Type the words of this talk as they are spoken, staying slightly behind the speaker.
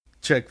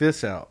check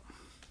this out,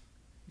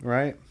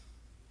 right?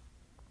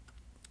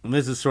 And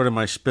this is sort of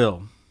my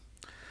spiel.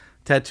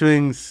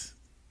 Tattooing's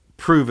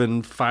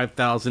proven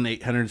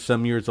 5,800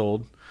 some years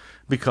old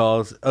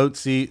because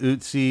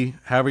Otzi,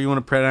 however you want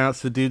to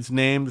pronounce the dude's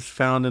name, is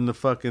found in the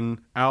fucking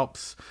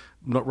Alps,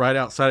 right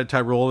outside of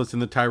Tyrol. It's in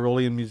the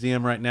Tyrolean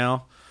Museum right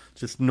now,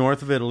 just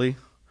north of Italy.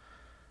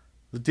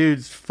 The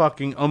dude's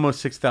fucking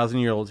almost 6,000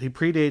 years old. He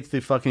predates the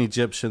fucking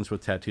Egyptians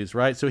with tattoos,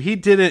 right? So he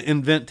didn't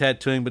invent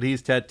tattooing, but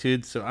he's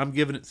tattooed. So I'm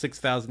giving it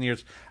 6,000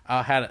 years.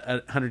 I had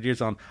 100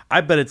 years on.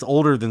 I bet it's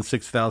older than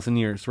 6,000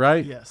 years,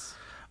 right? Yes.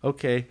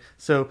 Okay.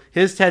 So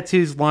his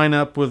tattoos line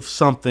up with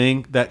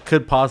something that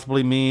could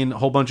possibly mean a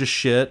whole bunch of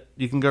shit.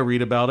 You can go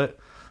read about it.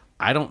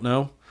 I don't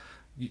know.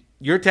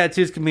 Your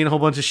tattoos can mean a whole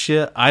bunch of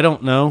shit. I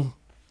don't know.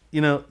 You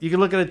know, you can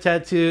look at a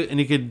tattoo and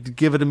you could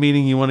give it a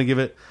meaning you want to give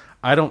it.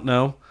 I don't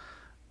know.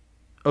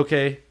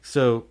 Okay,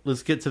 so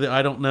let's get to the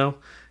I don't know.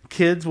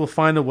 Kids will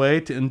find a way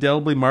to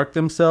indelibly mark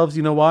themselves.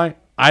 You know why?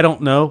 I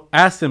don't know.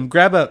 Ask them.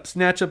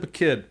 Snatch up a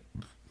kid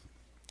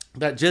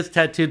that just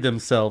tattooed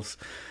themselves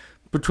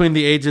between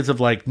the ages of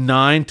like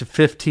 9 to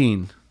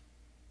 15.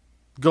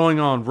 Going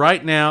on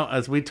right now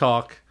as we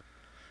talk.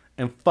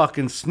 And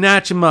fucking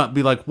snatch them up.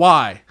 Be like,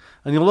 why?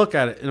 And you'll look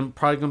at it, and it's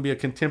probably going to be a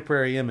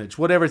contemporary image.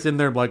 Whatever's in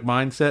their like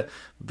mindset,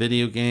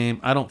 video game,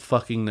 I don't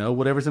fucking know.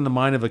 Whatever's in the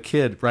mind of a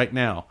kid right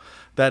now,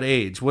 that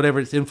age, whatever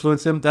it's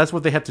influenced them, that's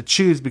what they have to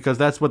choose because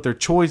that's what their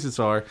choices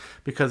are,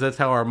 because that's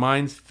how our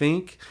minds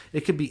think.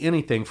 It could be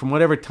anything. From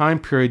whatever time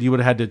period you would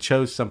have had to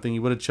chose something,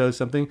 you would have chose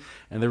something.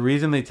 And the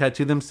reason they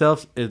tattoo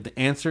themselves, the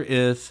answer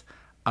is,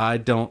 I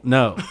don't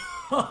know.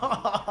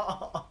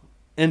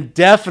 And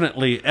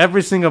definitely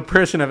every single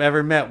person I've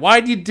ever met.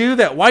 Why'd you do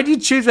that? Why'd you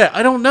choose that?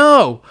 I don't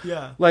know.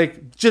 Yeah.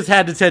 Like, just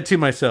had to tattoo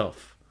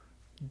myself.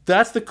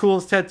 That's the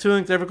coolest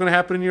tattooing that's ever going to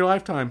happen in your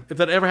lifetime. If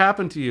that ever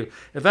happened to you.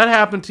 If that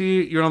happened to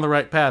you, you're on the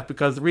right path.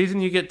 Because the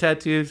reason you get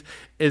tattoos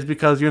is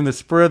because you're in the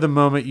spur of the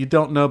moment. You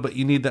don't know, but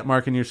you need that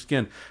mark in your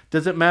skin.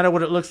 Does it matter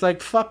what it looks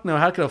like? Fuck no.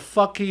 How could a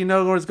fuck you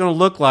know what it's going to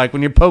look like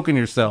when you're poking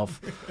yourself?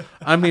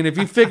 I mean, if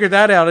you figure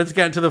that out, it's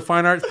getting to the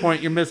fine arts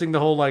point. You're missing the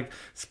whole like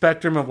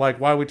spectrum of like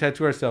why we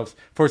tattoo ourselves.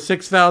 For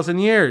 6,000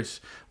 years,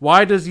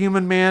 why does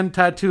human man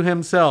tattoo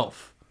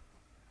himself?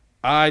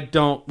 I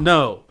don't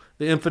know.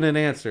 The infinite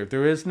answer.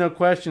 There is no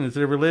question. Is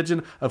it a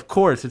religion? Of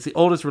course. It's the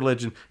oldest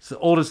religion. It's the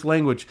oldest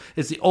language.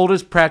 It's the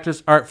oldest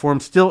practice art form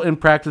still in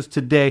practice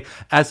today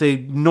as a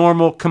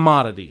normal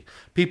commodity.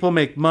 People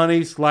make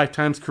monies,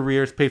 lifetimes,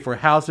 careers, pay for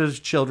houses,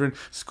 children,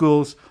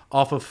 schools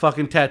off of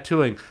fucking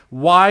tattooing.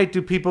 Why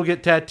do people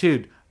get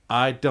tattooed?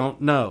 I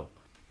don't know.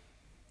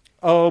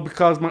 Oh,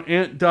 because my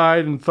aunt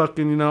died and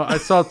fucking, you know, I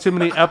saw too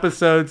many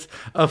episodes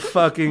of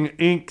fucking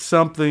ink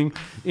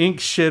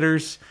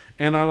shitters.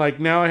 And I'm like,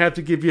 now I have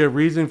to give you a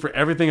reason for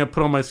everything I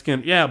put on my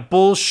skin. Yeah,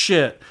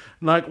 bullshit.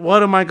 Like,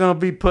 what am I going to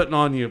be putting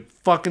on you?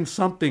 Fucking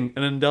something,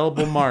 an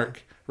indelible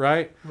mark,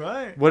 right?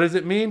 Right. What does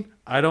it mean?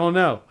 I don't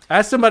know.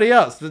 Ask somebody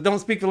else that don't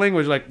speak the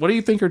language. Like, what do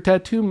you think her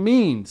tattoo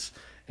means?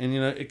 And,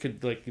 you know, it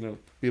could, like, you know,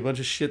 be a bunch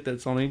of shit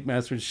that's on Ink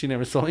Masters. She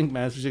never saw Ink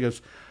Masters. She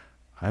goes,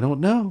 I don't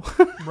know.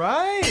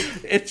 Right.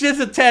 It's just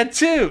a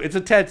tattoo. It's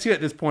a tattoo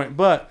at this point.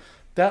 But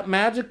that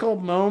magical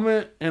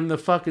moment in the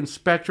fucking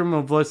spectrum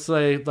of, let's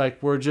say,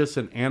 like, we're just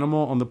an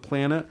animal on the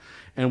planet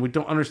and we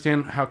don't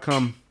understand how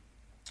come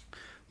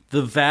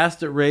the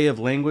vast array of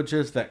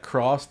languages that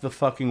cross the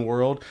fucking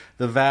world,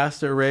 the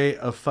vast array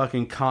of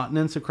fucking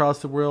continents across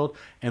the world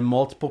and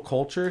multiple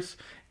cultures,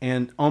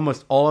 and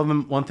almost all of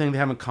them, one thing they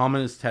have in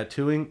common is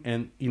tattooing.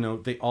 And, you know,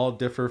 they all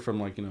differ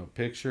from, like, you know,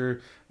 picture,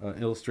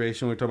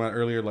 illustration, we were talking about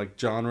earlier, like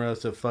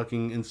genres of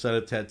fucking inside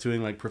of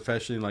tattooing, like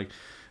professionally, like,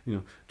 you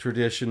know,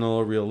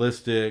 traditional,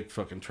 realistic,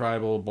 fucking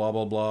tribal, blah,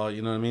 blah, blah.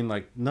 You know what I mean?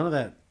 Like, none of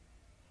that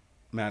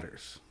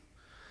matters.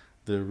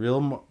 The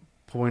real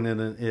point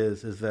in it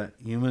is that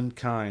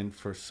humankind,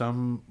 for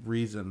some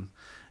reason,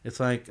 it's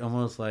like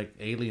almost like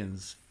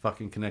aliens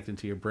fucking connected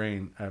to your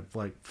brain.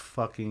 Like,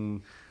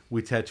 fucking,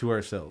 we tattoo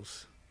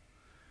ourselves.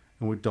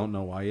 And we don't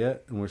know why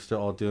yet. And we're still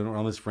all doing it. We're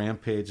on this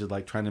rampage of,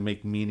 like, trying to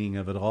make meaning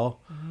of it all.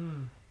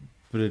 Mm.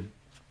 But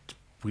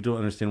we don't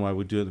understand why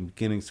we do it in the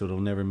beginning, so it'll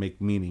never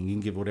make meaning. You can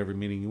give whatever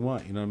meaning you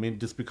want. You know what I mean?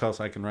 Just because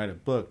I can write a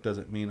book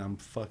doesn't mean I'm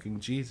fucking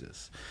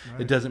Jesus.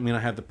 Right. It doesn't mean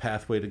I have the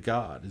pathway to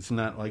God. It's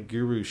not like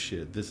guru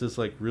shit. This is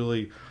like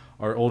really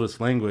our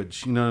oldest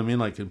language. You know what I mean?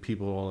 Like, and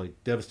people are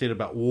like devastated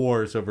about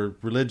wars over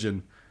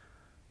religion.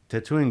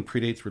 Tattooing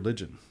predates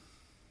religion.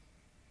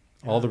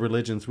 Yeah. All the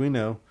religions we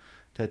know,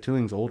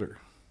 tattooing's older.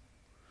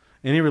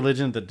 Any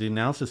religion that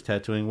denounces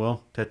tattooing,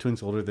 well,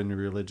 tattooing's older than your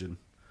religion.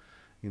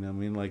 You know what I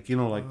mean? Like, you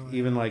know, like,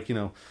 even like, you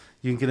know,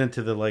 you can get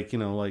into the, like, you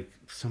know, like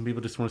some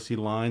people just want to see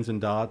lines and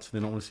dots. They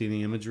don't want to see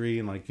any imagery.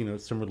 And, like, you know,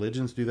 some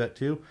religions do that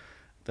too.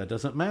 That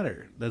doesn't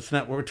matter. That's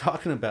not what we're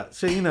talking about.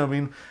 So, you know, I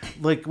mean,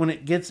 like, when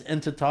it gets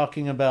into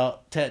talking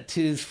about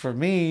tattoos for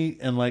me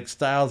and, like,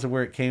 styles of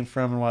where it came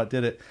from and why it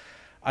did it,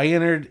 I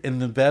entered in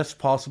the best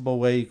possible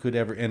way you could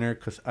ever enter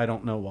because I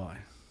don't know why.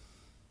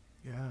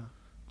 Yeah.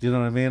 Do you know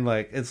what I mean?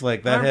 Like, it's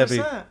like that 100%.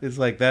 heavy. It's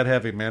like that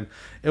heavy, man.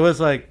 It was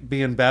like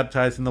being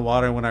baptized in the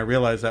water when I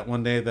realized that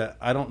one day that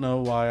I don't know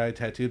why I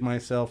tattooed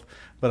myself,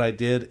 but I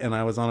did, and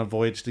I was on a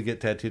voyage to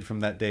get tattooed from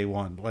that day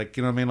one. Like,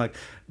 you know what I mean? Like,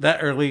 that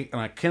early, and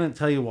I couldn't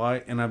tell you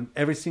why, and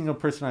every single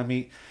person I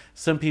meet,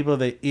 some people,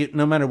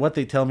 no matter what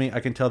they tell me,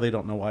 I can tell they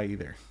don't know why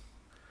either.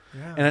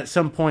 Yeah. And at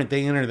some point,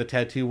 they enter the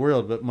tattoo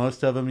world, but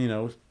most of them, you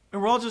know...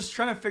 And we're all just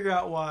trying to figure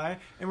out why,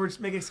 and we're just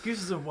making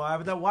excuses of why,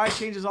 but that why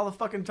changes all the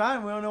fucking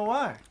time. We don't know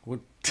why. What?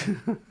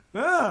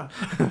 Yeah,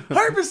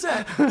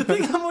 100%. The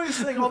thing I'm always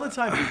saying all the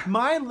time,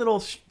 my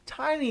little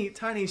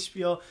tiny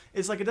spiel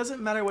is like, it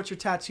doesn't matter what your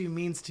tattoo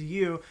means to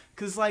you,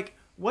 because like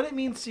what it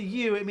means to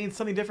you, it means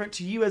something different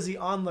to you as the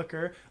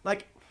onlooker.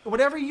 Like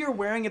whatever you're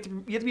wearing, you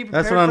have to be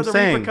prepared for the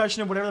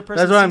repercussion of whatever the person.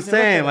 That's what I'm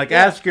saying. Like,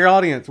 ask your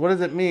audience, what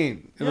does it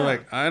mean? And they're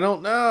like, I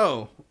don't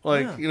know.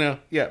 Like, you know,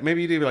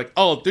 maybe you do be like,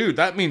 oh, dude,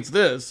 that means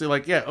this. You're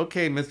like, yeah,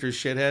 okay, Mr.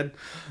 Shithead.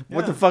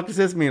 What the fuck does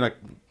this mean? Like,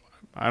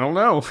 I don't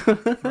know.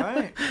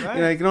 Right.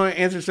 You know, you can only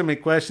answer so many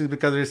questions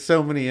because there's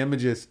so many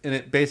images, and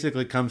it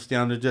basically comes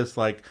down to just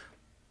like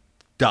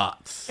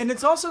dots. And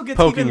it's also gets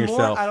poking even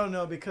yourself. more, I don't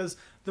know, because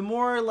the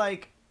more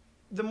like,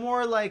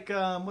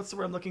 what's the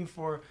word I'm looking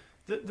for?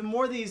 The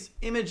more these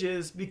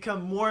images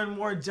become more and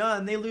more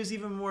done, they lose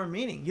even more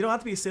meaning. You don't have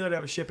to be a sailor to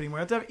have a ship anymore.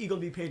 You have to have eagle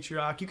to be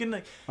patriarch. You can.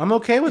 Like, I'm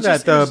okay with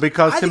that though,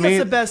 because I to think me,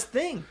 that's the best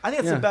thing. I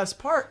think that's the best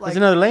part. Like, it's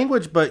another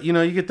language, but you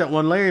know, you get that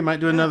one layer, you might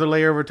do another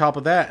layer over top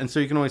of that, and so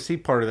you can only see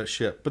part of that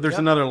ship. But there's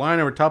another line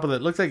over top of that.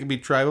 It looks like it'd be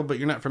tribal, but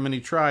you're not from any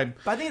tribe.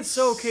 But I think it's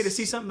so okay to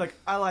see something like,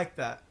 I like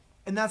that,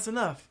 and that's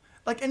enough.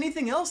 Like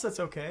anything else, that's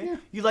okay. Yeah.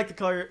 You like the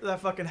color of that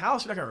fucking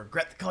house. You're not gonna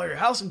regret the color of your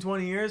house in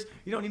 20 years.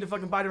 You don't need to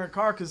fucking buy a different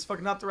car because it's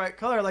fucking not the right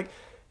color. Like,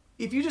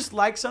 if you just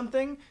like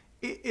something,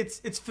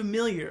 it's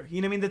familiar.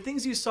 You know what I mean? The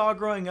things you saw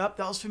growing up,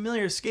 that was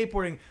familiar.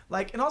 Skateboarding,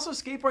 like, and also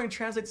skateboarding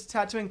translates to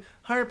tattooing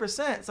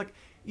 100%. It's like,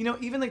 you know,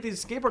 even like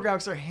these skateboard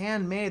graphics are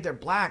handmade. They're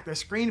black. They're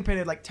screen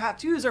printed. Like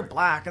tattoos are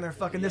black and they're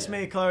fucking this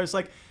many colors.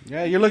 Like,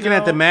 you're looking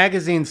at the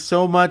magazine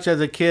so much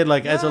as a kid.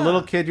 Like as a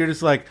little kid, you're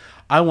just like,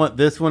 I want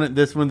this one.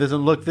 This one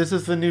doesn't look. This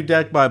is the new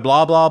deck by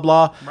blah blah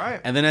blah.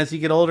 Right. And then as you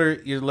get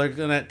older, you're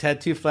looking at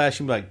Tattoo Flash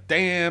and be like,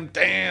 damn,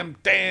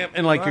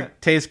 and like your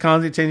taste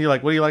constantly changes. You're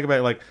like, what do you like about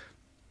it? Like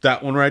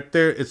that one right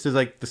there. It's just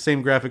like the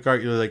same graphic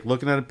art. You're like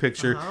looking at a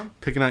picture,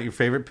 picking out your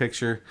favorite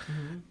picture.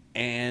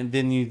 And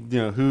then you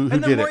know who did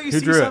it. And the more you who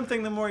see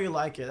something, the more you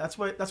like it. That's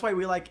why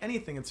we like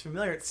anything. It's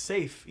familiar. It's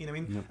safe. You know what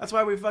I mean? Yep. That's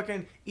why we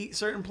fucking eat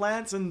certain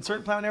plants and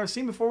certain plant we've never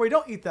seen before. We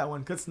don't eat that one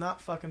because it's not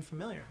fucking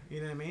familiar. You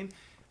know what I mean?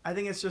 I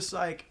think it's just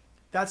like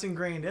that's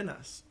ingrained in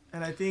us.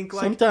 And I think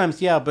like sometimes,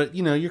 but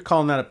you know, you're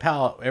calling that a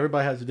palate.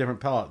 Everybody has a different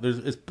palate.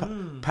 It's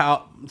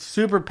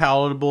super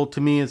palatable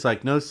to me. It's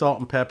like no salt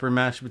and pepper,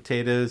 mashed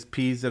potatoes,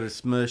 peas that are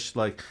smushed,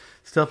 like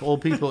stuff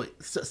old people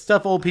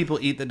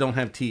eat that don't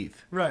have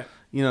teeth. Right.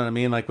 You know what I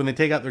mean? Like when they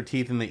take out their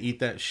teeth and they eat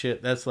that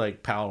shit, that's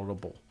like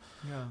palatable.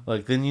 Yeah.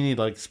 Like then you need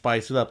like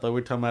spice it up, like we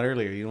were talking about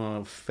earlier. You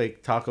want a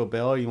fake Taco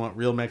Bell, or you want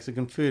real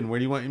Mexican food? And where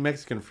do you want your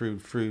Mexican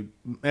food?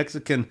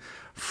 Mexican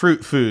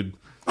fruit food.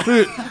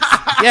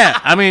 Yeah,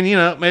 I mean, you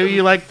know, maybe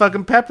you like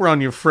fucking pepper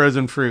on your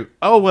frozen fruit.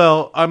 Oh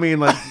well, I mean,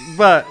 like,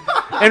 but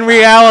in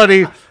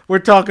reality, we're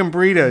talking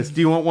burritos.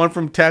 Do you want one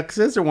from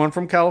Texas or one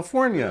from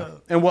California? Yeah.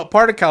 And what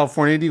part of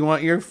California do you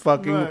want your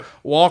fucking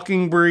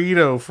walking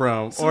burrito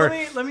from? So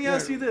let me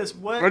ask you this: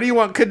 Or do you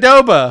want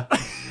Qdoba?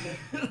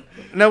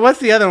 No, what's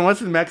the other one?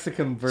 What's the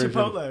Mexican version?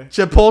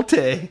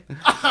 Chipotle.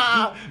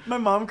 My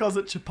mom calls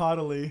it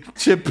chipotle.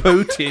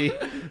 Chipotle.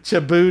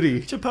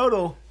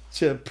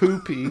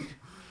 Chipoopy.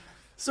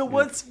 So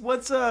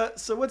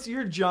what's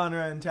your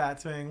genre in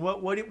tattooing?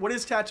 What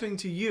is tattooing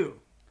to you?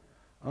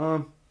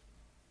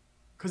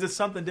 Because it's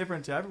something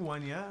different to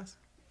everyone, yes.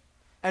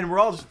 And we're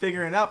all just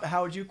figuring it out. But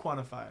how would you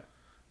quantify it?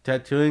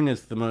 Tattooing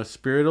is the most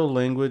spiritual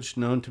language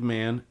known to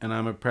man, and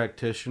I'm a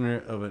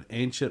practitioner of an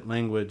ancient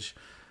language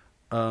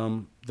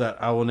that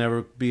I will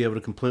never be able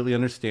to completely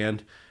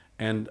understand.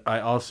 And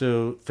I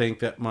also think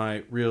that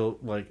my real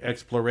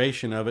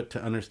exploration of it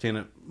to understand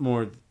it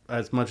more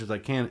as much as I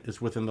can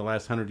is within the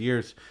last 100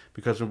 years,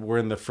 because we're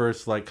in the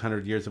first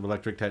 100 years of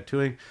electric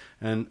tattooing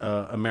and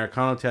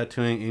Americano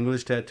tattooing,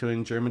 English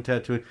tattooing, German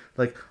tattooing,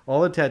 like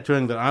all the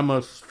tattooing that I'm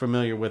most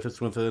familiar with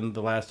is within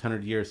the last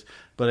 100 years.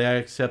 But I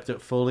accept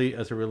it fully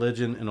as a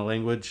religion and a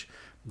language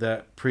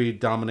that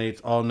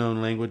predominates all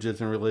known languages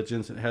and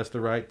religions. It has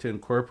the right to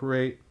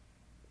incorporate,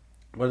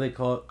 what do they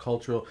call it?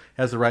 Cultural. It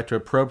has the right to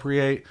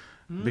appropriate.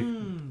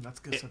 That's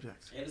a good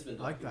subject. I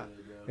like that.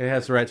 It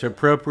has the right to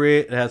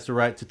appropriate. It has the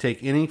right to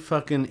take any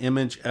fucking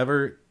image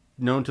ever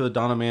known to the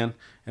dawn of man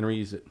and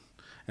reuse it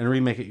and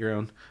remake it your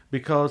own,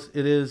 because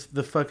it is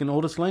the fucking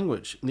oldest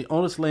language. The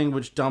oldest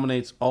language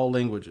dominates all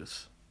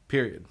languages.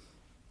 Period.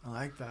 I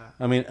like that.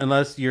 I mean,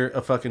 unless you're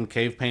a fucking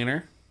cave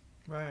painter,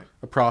 right?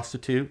 A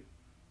prostitute,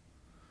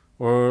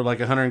 or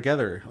a hunter and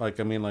gatherer.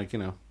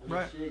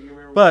 Right.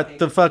 But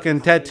the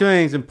fucking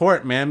tattooing is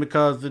important, man,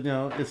 because, you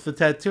know, it's the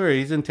tattooer.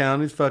 He's in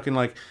town. He's fucking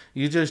like,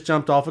 you just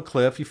jumped off a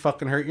cliff. You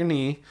fucking hurt your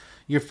knee.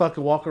 You're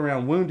fucking walking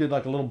around wounded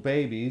like a little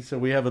baby. So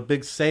we have a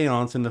big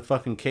seance in the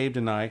fucking cave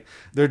tonight.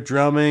 They're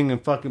drumming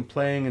and fucking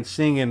playing and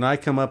singing. And I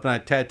come up and I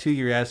tattoo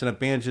your ass and I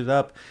bandage it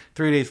up.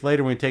 3 days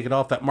later, when you take it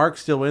off, that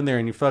mark's still in there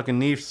and your fucking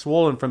knee's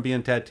swollen from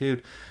being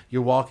tattooed.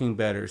 You're walking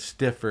better,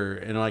 stiffer,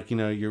 and like, you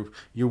know,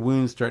 your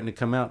wound's starting to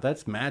come out.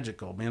 That's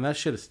magical, man. That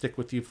shit'll stick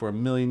with you for a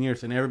million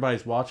years, and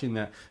everybody's watching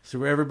that.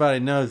 So everybody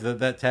knows that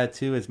that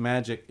tattoo is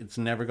magic. It's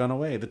never gone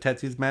away. The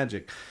tattoo's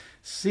magic.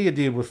 See a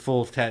dude with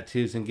full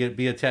tattoos and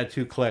be a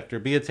tattoo collector.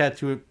 Be a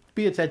tattoo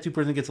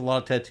person that gets a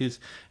lot of tattoos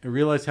and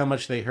realize how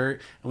much they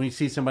hurt. And when you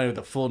see somebody with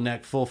a full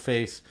neck, full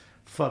face,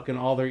 fucking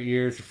all their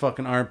ears,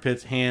 fucking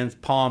armpits, hands,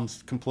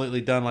 palms completely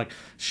done, like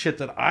shit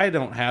that I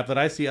don't have, that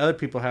I see other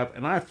people have,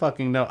 and I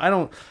fucking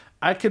know.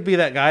 I could be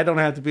that guy. I don't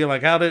have to be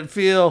like, how did it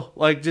feel?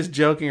 Like just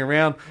joking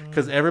around,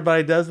 because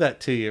everybody does that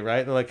to you,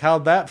 right? They're like,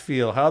 how'd that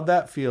feel? How'd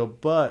that feel?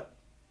 But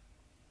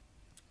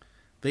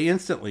they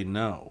instantly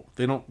know.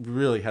 They don't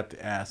really have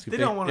to ask.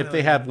 If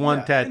they have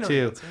one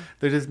tattoo,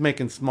 they're just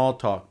making small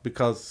talk,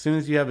 because as soon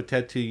as you have a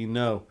tattoo, you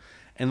know.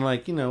 And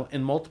like, you know,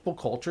 in multiple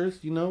cultures,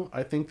 you know,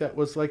 I think that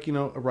was like, you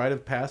know, a rite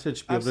of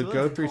passage to be able to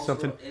go through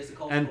something.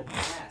 And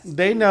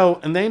they know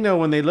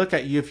when they look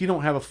at you, if you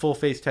don't have a full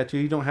face tattoo,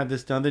 you don't have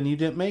this done, then you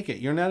didn't make it.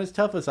 You're not as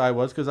tough as I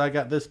was because I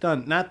got this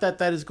done. Not that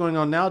that is going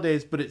on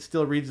nowadays, but it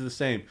still reads the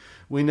same.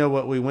 We know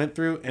what we went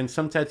through, and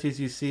some tattoos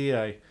you see,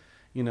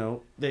 you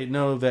know, they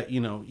know that, you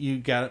know, you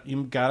got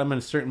them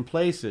in certain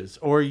places,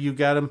 or you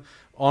got them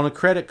on a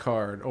credit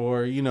card,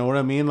 or, you know what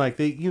I mean? Like,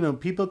 they, you know,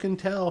 people can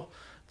tell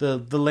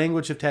the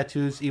language of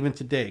tattoos even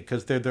today,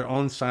 because they're their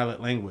own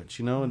silent language,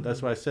 you know. And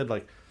that's why I said,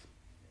 like,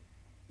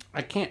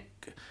 I can't,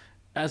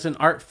 as an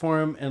art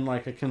form and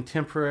like a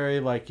contemporary,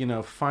 like, you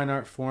know, fine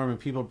art form, and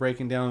people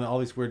breaking down all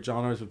these weird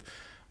genres with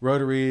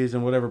rotaries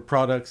and whatever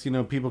products, you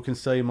know, people can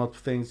sell you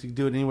multiple things. You can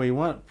do it any way you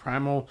want.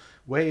 Primal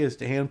way is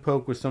to hand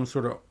poke with some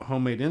sort of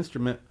homemade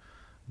instrument,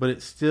 but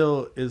it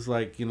still is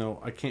like, you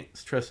know, I can't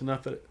stress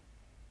enough that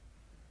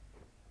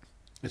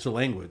it's a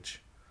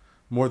language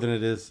more than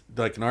it is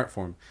like an art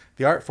form.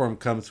 The art form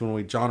comes when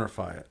we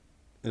genreify it,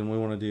 and we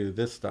want to do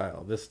this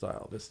style, this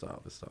style, this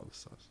style, this style, this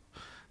style.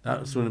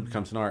 That's when it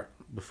becomes an art.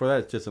 Before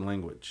that, it's just a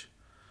language.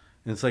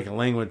 And it's like a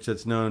language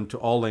that's known to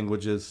all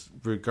languages,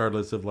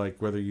 regardless of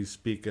like whether you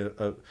speak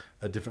a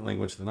different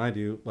language than I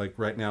do. Like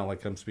right now,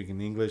 like I'm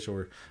speaking English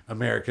or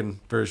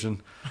American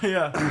version.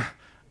 Yeah.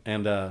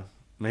 And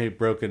maybe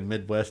broken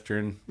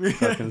Midwestern,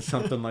 fucking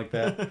something like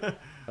that.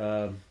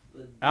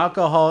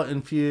 Alcohol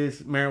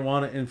infused,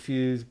 marijuana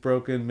infused,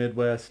 broken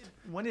Midwest.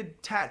 When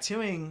did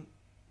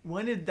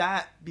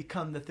that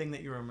become the thing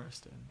that you were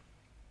immersed in?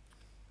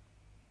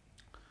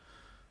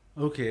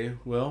 Okay,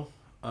 well,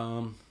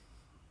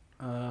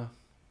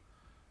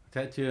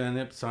 tattoo, I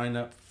ended up signing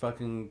up,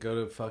 fucking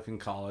go to fucking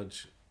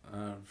college.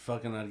 I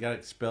got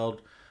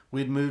expelled.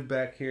 We'd moved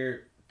back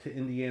here to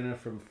Indiana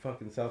from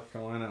fucking South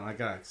Carolina, and I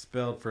got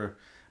expelled for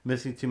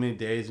missing too many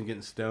days and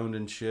getting stoned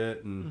and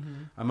shit.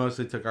 And I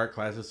mostly took art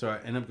classes, so I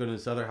ended up going to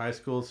this other high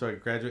school. So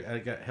I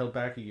got held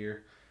back a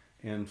year,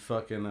 and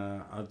fucking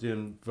I was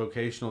doing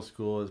vocational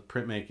school as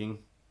printmaking,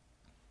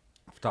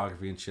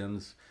 photography and shit.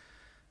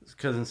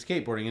 Because in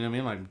skateboarding, you know what I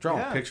mean? Like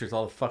drawing pictures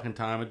all the fucking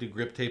time. I do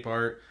grip tape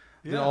art,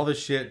 did all this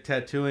shit,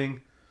 tattooing.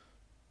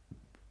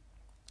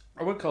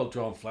 I wouldn't call it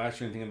drawing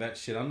flash or anything of that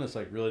shit. I'm just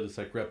like really just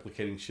like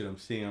replicating shit I'm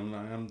seeing.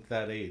 I'm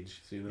that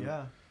age, so, you know?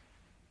 Yeah.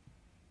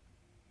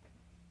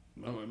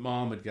 My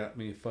mom had got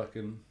me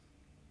fucking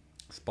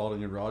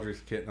Spalding and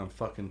Rogers kit, and I'm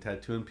fucking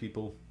tattooing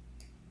people.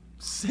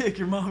 Sick.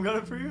 Your mom got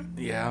it for you?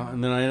 Yeah,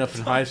 and then I ended up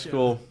in high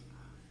school.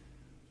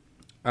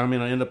 I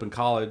ended up in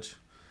college,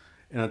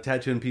 and I'm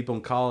tattooing people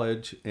in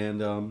college,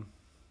 and I'm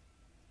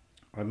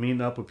meeting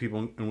up with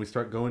people, and we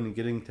start going and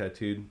getting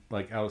tattooed,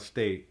 like out of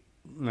state,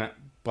 not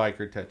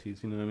biker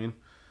tattoos, you know what I mean?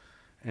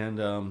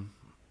 And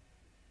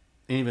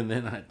even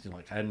then,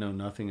 I know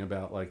nothing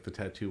about like the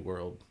tattoo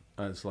world.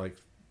 It's like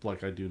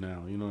I do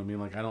now, you know what I mean?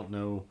 Like I don't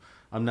know.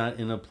 I'm not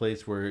in a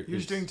place where you're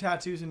just doing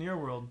tattoos in your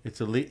world. It's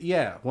elite,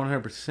 yeah,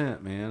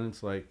 100%, man.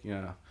 It's like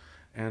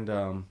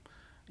and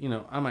you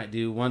know, I might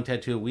do 1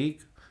 tattoo a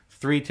week,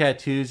 3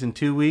 tattoos in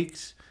 2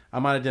 weeks. I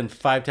might have done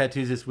 5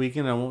 tattoos this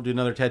weekend. I won't do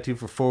another tattoo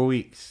for 4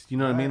 weeks. You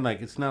know what I mean?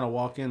 Like it's not a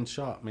walk-in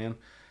shop, man.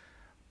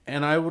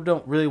 And I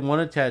don't really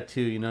want a tattoo,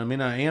 you know what I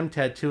mean? I am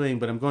tattooing,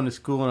 but I'm going to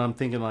school and I'm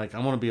thinking like I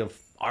want to be an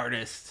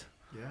artist.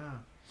 Yeah.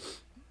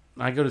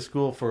 I go to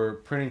school for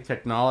printing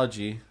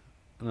technology,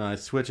 and I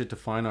switch it to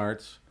fine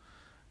arts,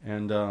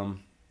 and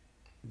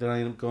then I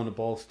end up going to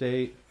Ball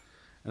State,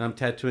 and I'm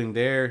tattooing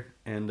there,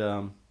 and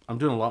I'm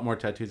doing a lot more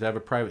tattoos. I have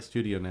a private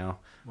studio now.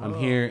 Whoa. I'm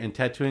here, and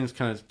tattooing's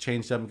kind of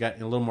changed up and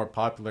gotten a little more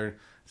popular.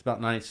 It's about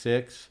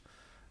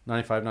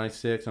 95,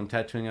 96. I'm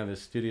tattooing out of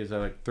this studio. I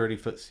have like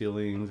 30-foot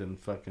ceilings, and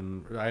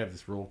fucking I have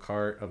this roll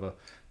cart of a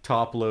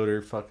top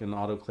loader, fucking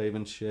autoclave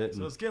and shit.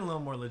 So it's getting a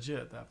little more legit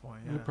at that point.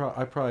 Yeah.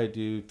 I probably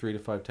do 3 to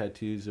 5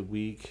 tattoos a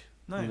week.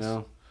 Nice. You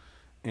know,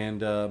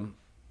 and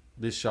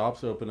this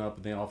shop's open up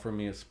and they offer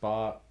me a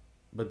spot.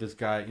 But this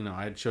guy,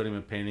 I had showed him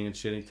a painting and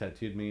shit. He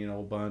tattooed me a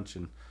whole bunch,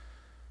 and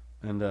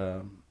I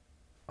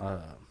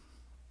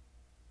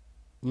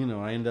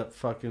end up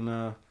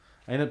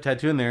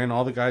tattooing there, and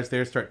all the guys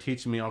there start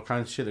teaching me all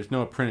kinds of shit. There's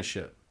no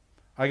apprenticeship.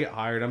 I get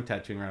hired, I'm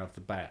tattooing right off the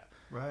bat.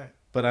 Right.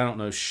 But I don't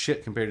know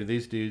shit compared to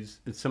these dudes.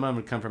 And some of them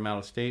would come from out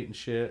of state and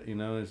shit.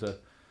 The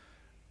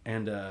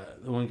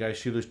one guy,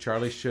 Shoeless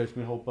Charlie, shows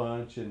me a whole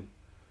bunch, and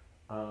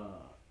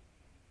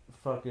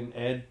fucking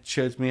Ed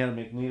shows me how to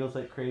make needles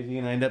like crazy,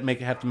 and I end up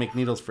have to make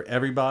needles for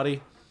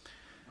everybody.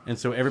 And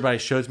so everybody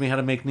shows me how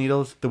to make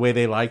needles the way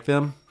they like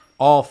them.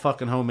 All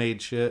fucking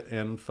homemade shit,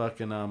 and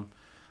fucking I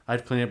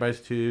have to clean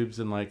everybody's tubes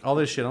and like all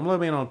this shit. I'm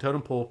living on a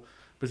totem pole,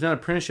 but it's not an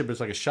apprenticeship,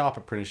 it's like a shop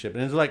apprenticeship.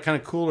 And it's like kind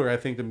of cooler, I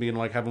think, than being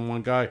like having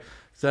one guy.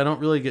 So I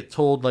don't really get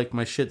told like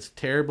my shit's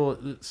terrible,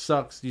 it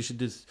sucks, you should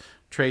just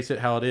trace it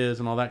how it is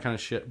and all that kind of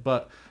shit.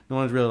 But no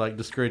one's really like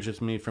discourages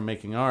me from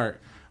making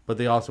art. But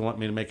they also want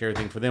me to make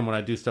everything for them. When I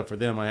do stuff for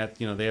them, I have,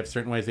 they have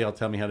certain ways they all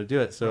tell me how to do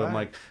it. So I'm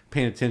like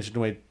paying attention to the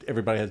way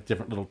everybody has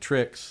different little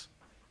tricks.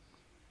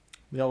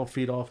 They all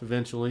feed off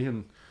eventually,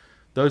 and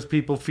those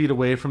people feed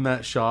away from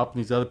that shop,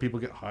 and these other people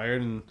get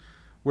hired, and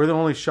we're the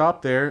only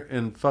shop there.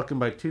 And fucking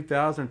by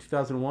 2000 or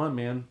 2001,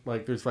 man,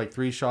 like there's like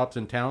 3 shops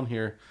in town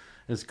here.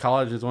 This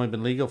college has only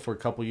been legal for a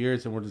couple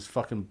years, and we're just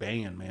fucking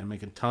banging, man,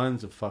 making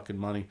tons of fucking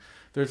money.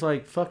 There's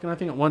like fucking, I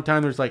think at one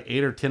time there's like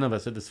 8 or 10 of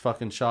us at this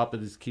fucking shop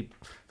that just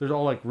there's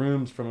all like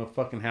rooms from a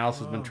fucking house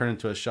has been turned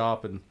into a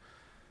shop, and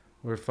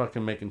we're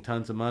fucking making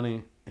tons of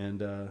money. And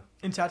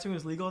tattooing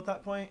was legal at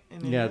that point?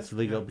 It's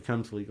legal. Yeah. It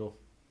becomes legal.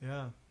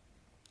 Yeah.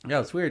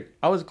 Yeah, it's weird.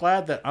 I was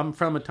glad that I'm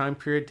from a time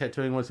period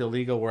tattooing was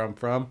illegal where I'm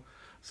from,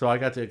 so I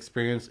got to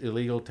experience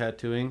illegal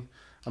tattooing.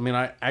 I mean,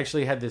 I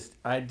actually had this,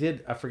 I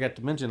forgot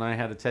to mention, I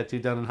had a tattoo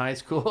done in high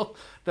school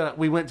that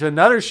we went to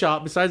another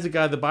shop besides the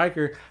guy, the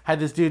biker, had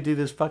this dude do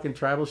this fucking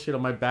tribal shit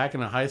on my back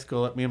in a high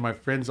school that me and my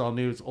friends all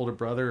knew his older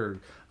brother or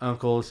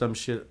uncle or some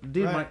shit.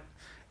 Dude, right.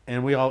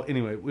 And we all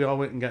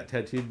went and got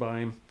tattooed by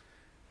him,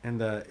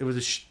 and it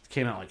was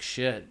came out like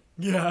shit.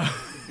 Yeah.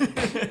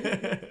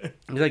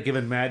 He's like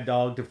giving Mad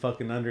Dog to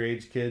fucking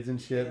underage kids and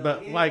shit.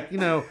 But like,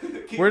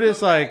 we're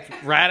just like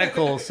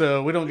radical,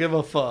 so we don't give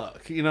a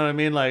fuck. You know what I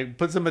mean? Like,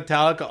 put some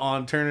Metallica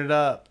on, turn it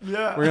up.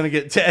 Yeah. We're going to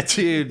get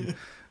tattooed.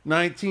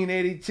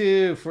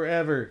 1982,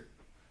 forever.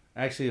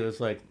 Actually, it was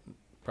like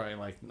probably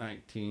like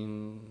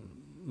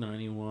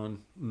 1991,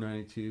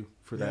 92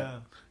 for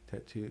that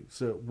tattoo.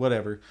 So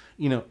whatever.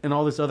 And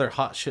all this other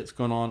hot shit's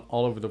going on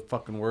all over the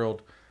fucking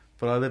world.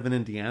 But I live in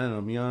Indiana and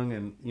I'm young,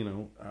 and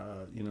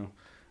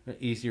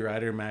Easy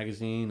Rider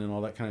magazine and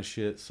all that kind of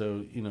shit. So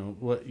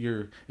what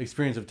your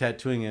experience of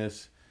tattooing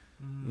is,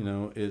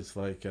 is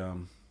like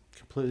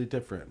completely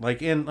different. Like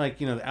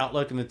the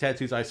outlook and the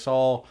tattoos I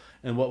saw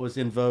and what was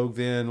in vogue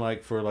then,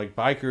 like for like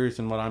bikers,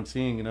 and what I'm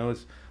seeing,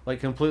 is like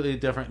completely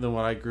different than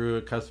what I grew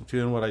accustomed to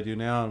and what I do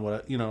now, and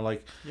what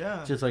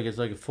just like it's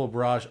like a full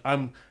barrage.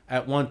 I'm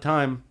at one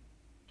time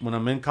when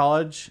I'm in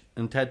college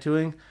and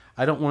tattooing,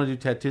 I don't want to do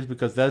tattoos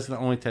because those are the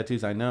only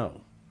tattoos I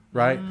know,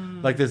 right?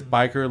 Like this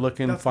biker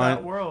looking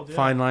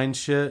fine line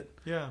shit.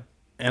 Yeah.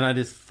 And I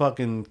just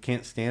fucking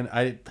can't stand it.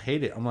 I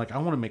hate it. I'm like, I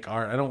want to make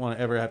art. I don't want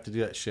to ever have to do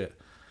that shit.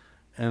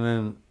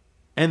 And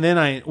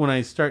then when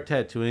I start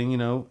tattooing,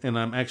 and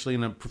I'm actually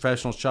in a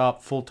professional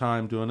shop full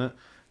time doing it,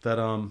 that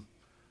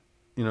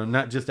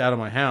not just out of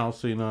my house.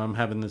 So I'm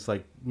having this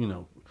like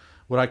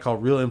what I call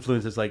real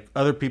influences, like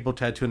other people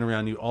tattooing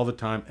around you all the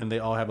time, and they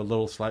all have a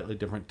little slightly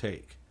different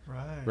take.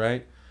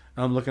 Right.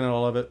 I'm looking at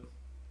all of it.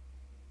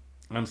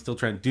 I'm still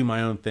trying to do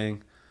my own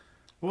thing.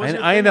 And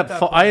I end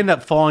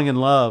up falling in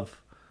love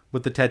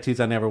with the tattoos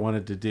I never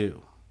wanted to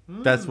do.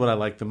 That's what I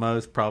like the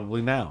most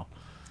probably now.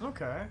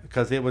 Okay.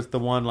 Because it was the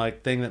one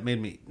like thing that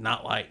made me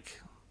not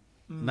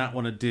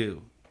want to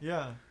do.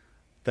 Yeah.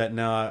 That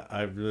now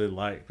I really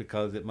like,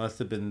 because it must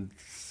have been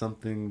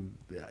something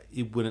that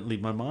it wouldn't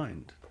leave my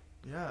mind.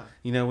 Yeah.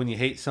 When you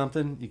hate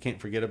something, you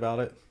can't forget about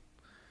it.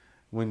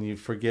 When you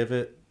forgive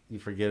it, you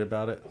forget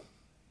about it.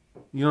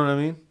 You know what I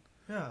mean?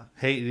 Yeah.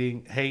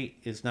 Hate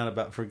is not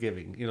about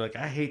forgiving. You're like,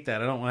 I hate that.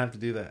 I don't want to have to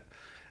do that.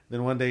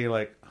 Then one day you're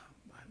like,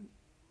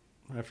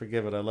 I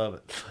forgive it. I love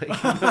it.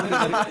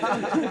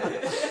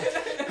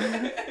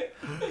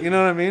 You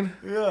know what I mean?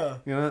 Yeah.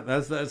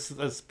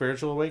 That's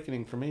spiritual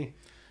awakening for me.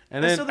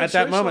 And then at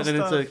that moment,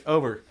 then it's like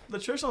over. The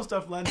traditional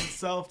stuff lends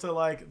itself to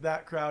like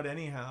that crowd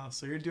anyhow.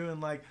 So you're doing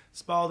like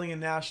Spalding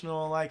and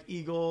National, like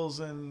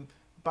Eagles and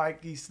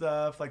bikey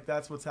stuff. Like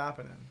that's what's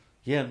happening.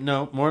 Yeah,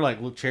 no, more like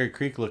Cherry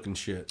Creek looking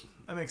shit.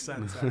 That makes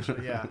sense,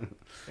 actually. Yeah.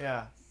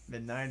 Yeah.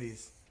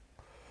 Mid-90s.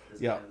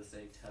 Yeah. Kind of the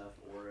same tough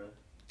aura.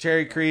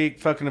 Cherry Creek,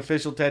 fucking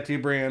official tattoo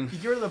brand. You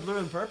get rid of the blue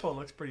and purple, it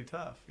looks pretty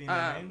tough. You know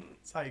what I mean?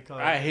 That's how you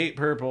color it. I hate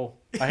purple.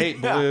 I hate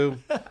blue.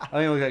 I think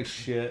it looks like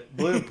ship.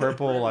 Blue and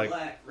purple, Red, like...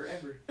 black,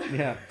 forever.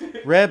 Yeah.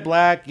 Red,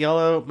 black,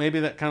 yellow,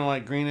 maybe that kind of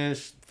like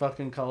greenish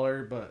fucking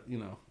color, but, I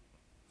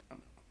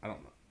don't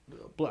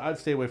know. I'd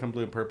stay away from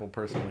blue and purple,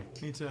 personally.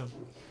 Me too.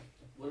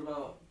 What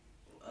about,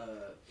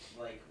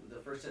 like, the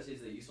first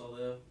tattoos that you saw,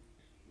 though?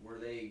 Were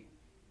they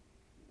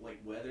like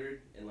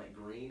weathered and like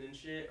green and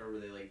shit, or were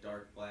they like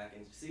dark black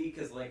and see?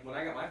 Because like when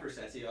I got my first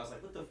tattoo, I was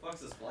like, what the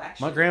fuck's this black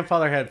shit? My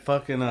grandfather had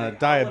fucking Like,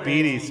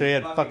 diabetes, so he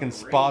had fucking fucking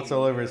spots green,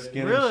 all over you his know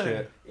skin what I mean? and Really?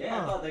 shit. Yeah,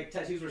 Huh. I thought like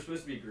tattoos were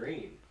supposed to be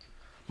green.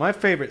 My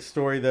favorite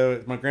story though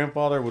is my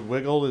grandfather would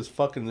wiggle his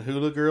fucking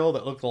hula girl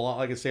that looked a lot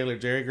like a Sailor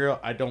Jerry girl.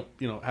 I don't,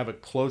 have a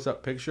close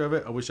up picture of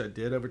it. I wish I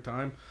did over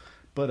time,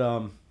 but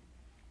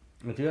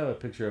I do have a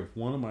picture of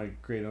one of my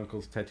great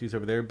uncle's tattoos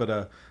over there.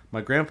 But my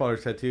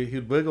grandfather's tattoo, he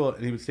would wiggle it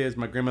and he would say it's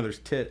my grandmother's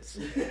tits.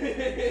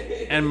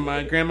 And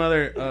my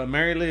grandmother,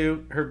 Mary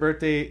Lou, her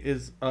birthday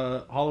is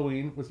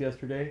Halloween was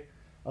yesterday.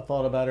 I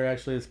thought about her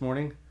actually this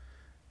morning,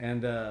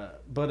 and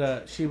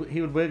he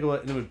would wiggle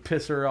it and it would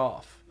piss her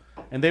off.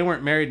 And they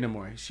weren't married no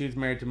more. She was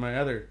married to my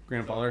other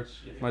grandfather,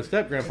 my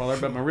step grandfather,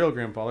 but my real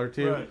grandfather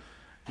too. Right.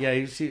 Yeah,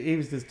 he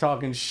was just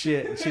talking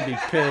shit, and she'd be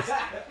pissed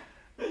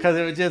because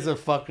it was just a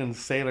fucking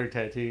sailor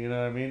tattoo. You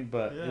know what I mean?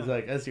 But Yeah. it's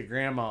like that's your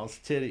grandma's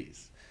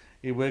titties.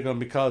 He wiggled them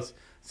because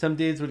some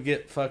dudes would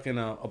get fucking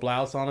a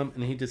blouse on him,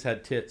 and he just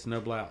had tits,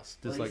 no blouse,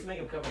 Well, just they like used to make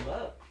them cover them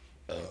up.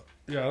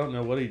 yeah. I don't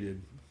know what he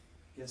did.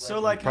 'Cause, So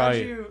like, how'd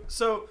Probably- you?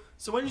 So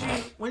when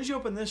did you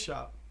open this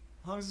shop?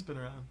 How long has this been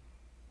around?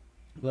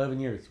 11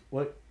 years.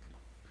 What?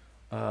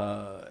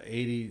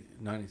 80,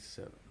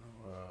 97,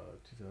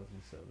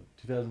 2007.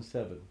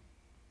 2007.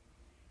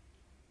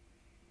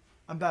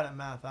 I'm bad at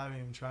math. I haven't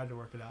even tried to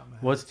work it out, man.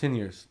 What's 10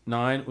 years?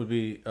 9 would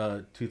be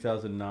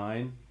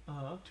 2009, Uh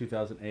huh.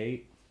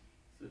 2008.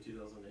 So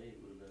 2008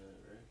 would have been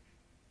it, right?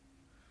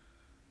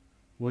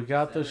 We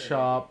got the 7 or 8.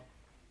 shop.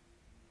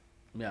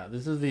 Yeah,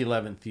 this is the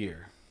 11th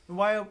year.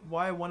 Why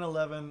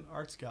 111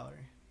 Arts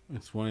Gallery?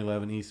 It's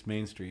 111 East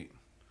Main Street.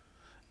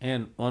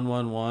 And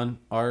 111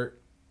 Art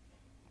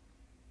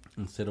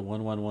instead of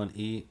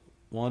 111E.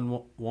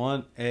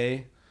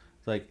 1A.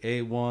 It's like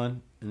A1.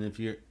 And if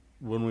you're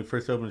when we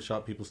first opened the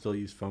shop, people still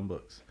use phone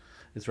books.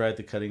 It's right at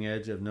the cutting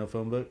edge of no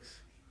phone books.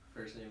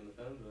 First name of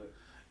the phone book.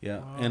 Yeah,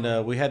 Wow.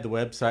 and we had the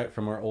website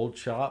from our old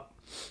shop,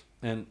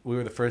 and we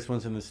were the first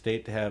ones in the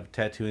state to have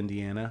Tattoo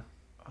Indiana.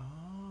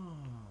 Oh.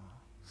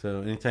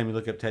 So anytime you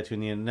look up Tattoo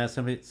Indiana, now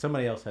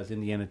somebody else has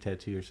Indiana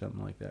Tattoo or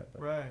something like that.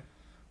 But Right.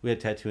 we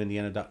had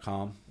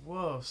tattooindiana.com.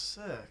 Whoa,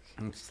 sick.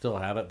 I still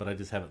have it, but I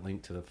just have it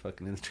linked to the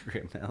fucking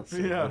Instagram now. So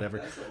Yeah. whatever.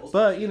 That's the old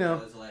But, shit you know,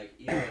 was, like,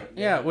 you know,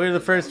 yeah, we're the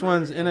first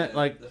ones in it, the-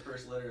 like- the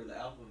first letter of the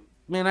alphabet.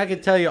 Man, I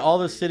could tell you all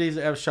the cities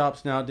that have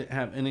shops now didn't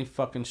have any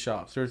fucking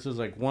shops. There's just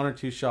like 1 or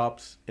 2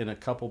 shops in a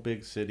couple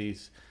big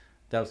cities.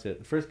 That was it.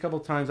 The first couple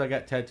times I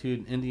got tattooed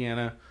in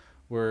Indiana,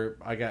 where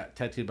I got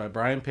tattooed by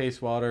Brian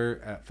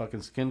Pacewater at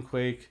fucking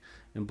Skinquake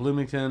in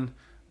Bloomington.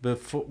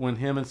 Before when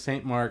him and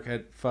St. Mark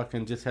had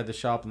fucking just had the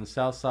shop in the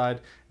South Side,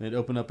 and they'd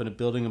opened up in a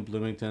building in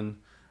Bloomington.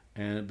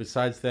 And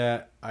besides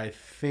that, I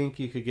think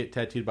you could get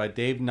tattooed by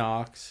Dave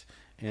Knox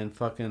in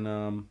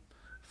fucking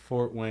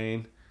Fort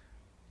Wayne.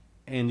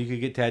 And you could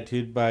get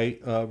tattooed by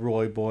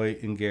Roy Boy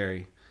and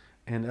Gary.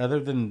 And other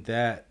than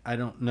that, I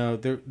don't know.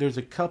 There's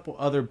a couple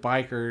other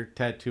biker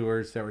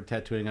tattooers that were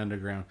tattooing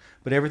underground.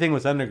 But everything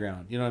was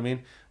underground. You know what I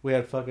mean? We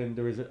had fucking,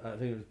 I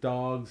think it was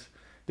dogs.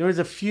 There was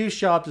a few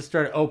shops that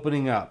started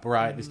opening up,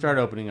 right? Mm-hmm. They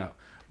started opening up.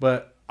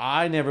 But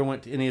I never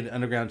went to any of the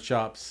underground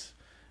shops.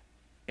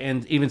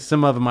 And even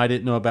some of them I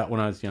didn't know about when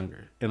I was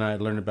younger. And I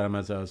learned about them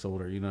as I was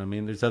older. You know what I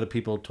mean? There's other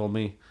people who told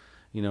me.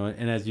 You know,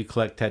 and as you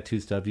collect tattoo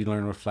stuff, you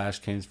learn where Flash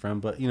came from.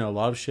 But, a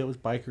lot of shit was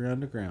biker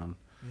underground.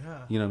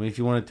 Yeah. You know, I mean, if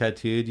you wanted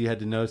tattooed, you had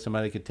to know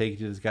somebody that could take you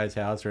to this guy's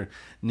house or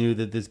knew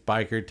that this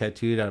biker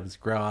tattooed out of his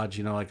garage,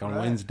 like on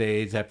Right.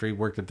 Wednesdays after he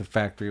worked at the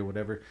factory or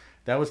whatever.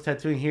 That was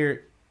tattooing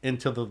here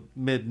until the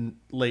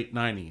late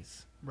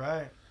 90s.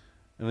 Right.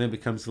 And then it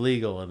becomes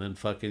legal. And then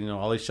fucking,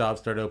 all these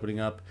shops started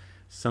opening up.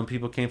 Some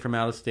people came from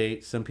out of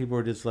state. Some people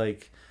were just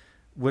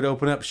would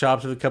open up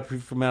shops with a couple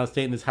people from out of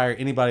state and just hire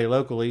anybody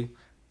locally.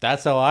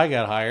 That's how I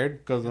got hired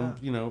because I'm,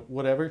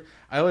 whatever.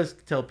 I always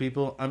tell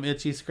people I'm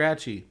itchy,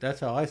 scratchy. That's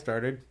how I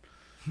started.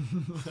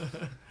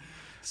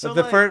 So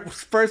But the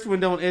first one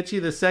don't itch you.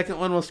 The second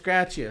one will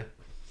scratch you.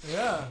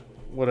 yeah.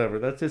 Whatever.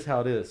 That's just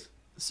how it is.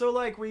 So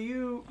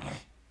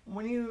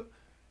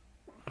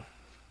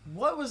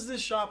what was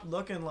this shop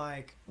looking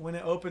like when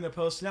it opened to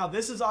post? Now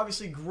this is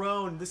obviously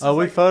grown. This is Oh,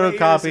 we like years and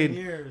photocopied.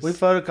 years. We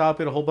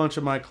photocopied a whole bunch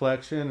of my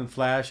collection and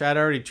Flash. I'd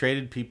already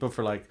traded people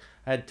for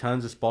I had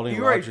tons of Spalding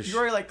You already Rogers.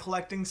 like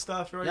collecting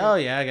stuff. You're already- Oh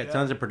yeah, I got Yeah.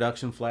 tons of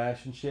production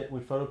Flash and shit. We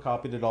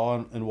photocopied it all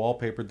and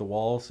wallpapered the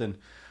walls, and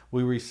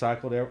we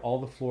recycled all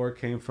the floor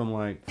came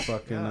from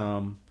fucking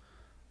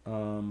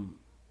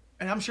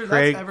And I'm sure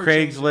Craig, that's ever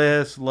changing.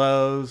 Craigslist,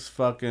 Lowe's,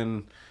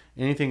 fucking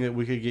anything that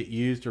we could get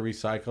used or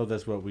recycled.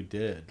 That's what we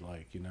did.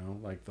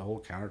 The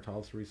whole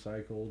countertops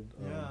recycled.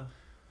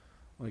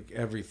 Yeah.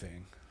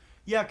 Everything.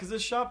 Yeah, because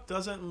this shop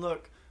doesn't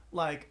look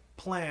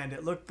planned.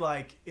 It looked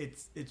like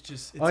it's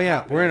just. It's Oh yeah,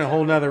 happening. we're in a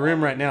whole nother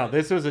room right now.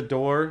 This was a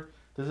door.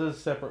 This is a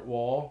separate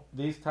wall.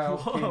 These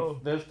tiles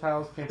Whoa. those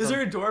tiles came Is from.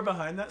 there a door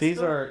behind that? These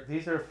still?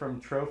 are from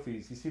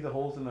trophies. You see the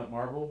holes in that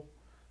marble?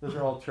 Those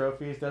are all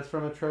trophies. That's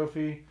from a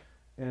trophy.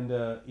 And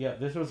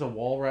this was a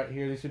wall right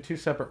here. These are 2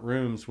 separate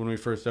rooms when we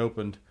first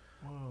opened.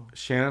 Whoa.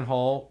 Shannon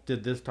Hall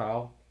did this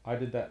tile. I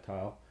did that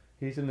tile.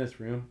 He's in this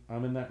room.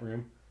 I'm in that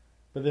room.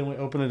 But then we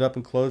opened it up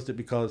and closed it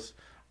because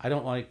I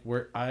don't like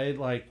work. I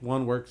like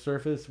one work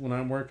surface when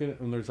I'm working,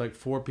 and there's like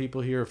 4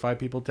 people here or 5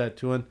 people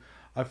tattooing.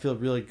 I feel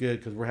really good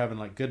because we're having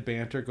like good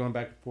banter going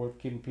back and forth,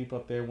 keeping people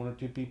up there, 1 or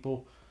 2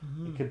 people.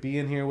 It could be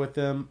in here with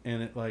them,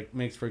 and it like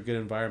makes for a good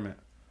environment.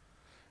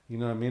 You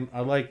know what I mean?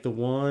 I like the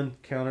one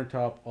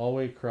countertop all the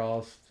way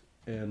across,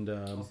 and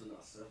Also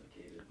not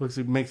suffocated. looks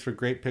it makes for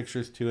great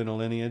pictures too in a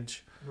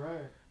lineage.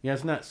 Right. Yeah,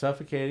 it's not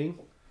suffocating,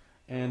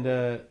 and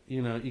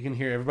you know you can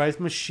hear everybody's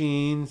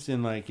machines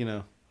and like you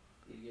know.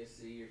 You guys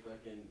see your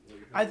fucking.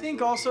 I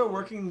think also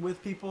working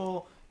with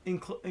people in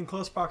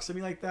close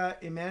proximity like that,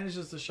 it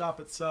manages the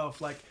shop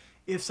itself. Like,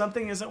 if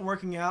something isn't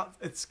working out,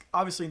 it's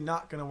obviously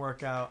not going to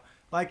work out.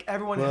 Like,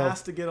 everyone Well,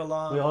 has to get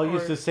along. We all or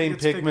use the it same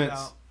gets figured pigments.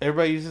 out.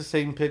 Everybody uses the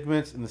same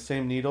pigments and the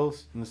same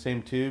needles and the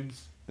same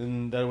tubes,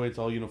 and that way it's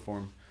all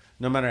uniform.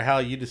 No matter how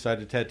you decide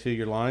to tattoo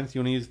your lines, you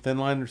want to use thin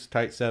line, there's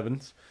tight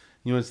 7s.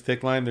 You want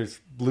thick line,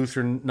 there's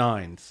looser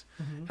 9s.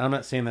 And I'm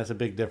not saying that's a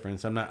big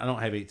difference. I don't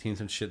have 18s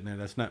and shit in there.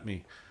 That's not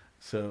me.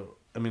 So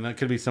I mean that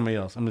could be somebody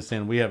else. I'm just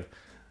saying we have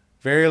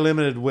very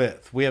limited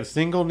width. We have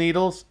single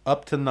needles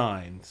up to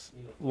 9s,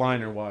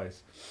 liner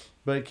wise.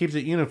 But it keeps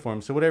it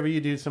uniform. So whatever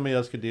you do, somebody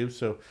else could do.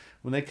 So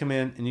when they come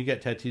in and you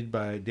get tattooed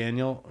by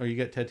Daniel or you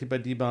get tattooed by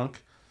Debunk,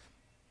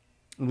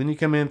 and then you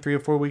come in 3 or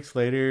 4 weeks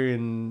later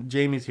and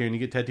Jamie's here and you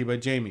get tattooed by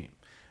Jamie.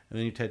 And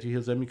then you tattoo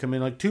heals up and you come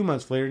in like 2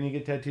 months later and you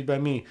get tattooed by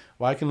me.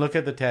 Well, I can look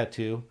at the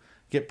tattoo,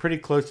 get pretty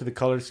close to the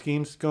color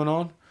schemes going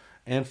on,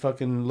 and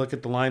fucking look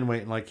at the line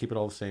weight and like keep it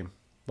all the same.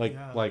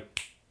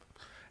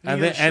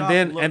 And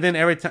then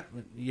every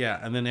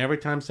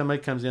time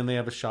somebody comes in, they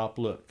have a shop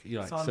look.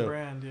 It's on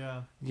brand,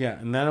 yeah. Yeah,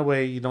 and that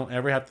way you don't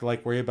ever have to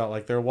like worry about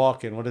like they're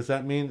walking. What does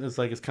that mean? It's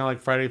kind of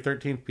like Friday the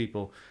 13th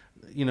people.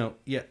 You know,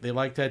 yeah, they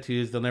like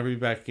tattoos. They'll never be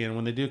back again.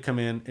 When they do come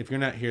in, if you're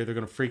not here, they're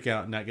going to freak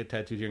out and not get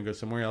tattooed here and go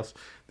somewhere else.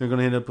 They're going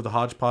to end up with a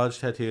hodgepodge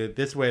tattoo.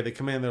 This way, they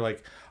come in, they're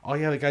like, oh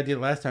yeah, the guy did it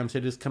last time, so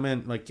just come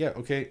in. Like, yeah,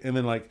 okay. And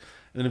then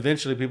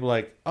eventually people are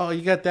like, oh,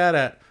 you got that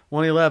at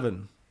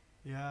 111.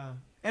 Yeah.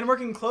 And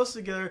working close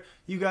together,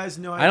 you guys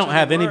know how I don't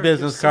have any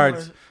business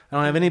cards. similar- I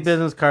don't have any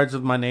business cards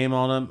with my name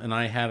on them, and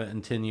I haven't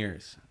in 10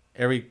 years.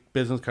 Every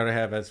business card I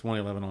have has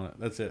 111 on it.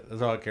 That's it.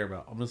 That's all I care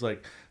about. I'm just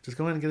like, just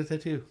go in and get a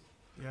tattoo.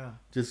 Yeah.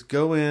 Just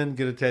go in,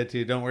 get a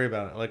tattoo. Don't worry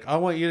about it. Like, I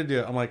want you to do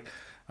it. I'm like,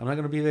 I'm not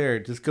going to be there.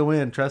 Just go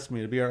in. Trust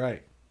me. It'll be all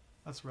right.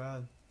 That's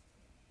rad.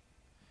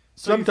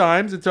 So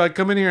Sometimes until I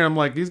come in here and I'm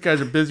like, these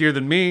guys are busier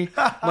than me.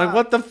 I'm like,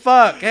 what the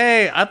fuck?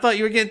 Hey, I thought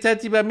you were getting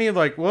tattooed by me. I'm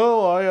like,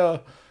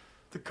 whoa,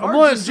 the I'm card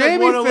letting just said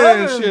Jamie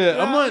 111. finish it.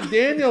 Yeah. I'm letting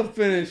Daniel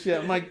finish it.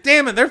 I'm like,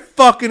 damn it, they're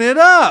fucking it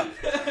up.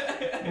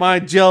 My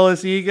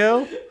jealous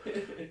ego.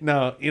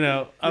 No, you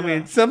know, I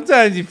mean,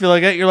 sometimes you feel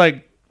like that. You're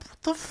like,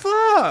 what the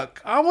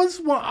fuck? I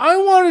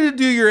wanted to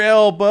do your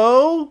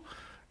elbow.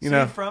 You So know.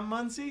 you're from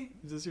Muncie?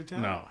 Is this your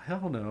town? No,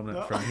 hell no, I'm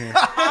not from here.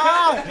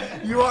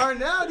 You are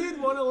now,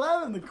 dude.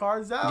 111. The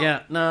card's out.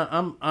 Yeah, no,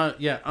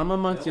 I'm a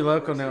Muncie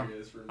local now.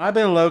 I've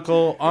been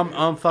local.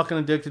 I'm fucking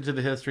addicted to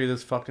the history of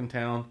this fucking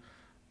town.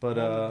 But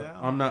Hold it down.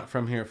 I'm not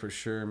from here for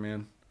sure,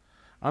 man.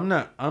 I'm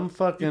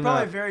fucking You're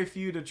probably very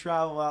few to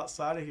travel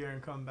outside of here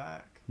and come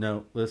back.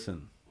 No,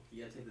 listen.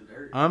 You gotta take the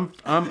dirt.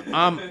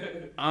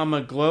 I'm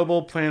a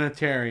global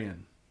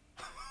planetarian.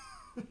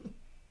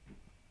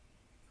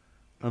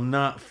 I'm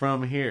not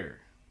from here.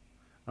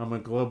 I'm a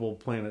global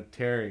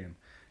planetarian.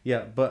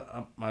 Yeah,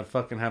 but I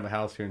fucking have a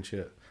house here and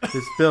shit.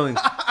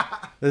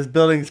 This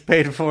building's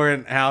paid for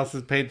and house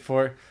is paid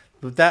for.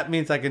 But that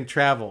means I can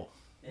travel.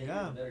 Hey,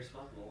 Yeah. you're a better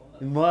spot than a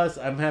lot. Unless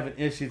I'm having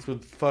issues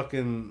with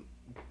fucking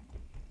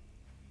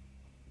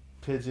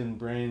pigeon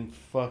brain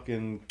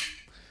fucking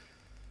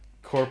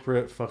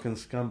corporate fucking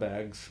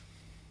scumbags.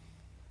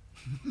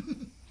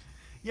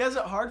 Yeah, is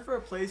it hard for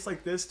a place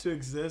like this to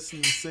exist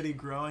in the city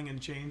growing and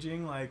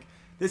changing? Like,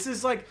 this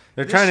is like...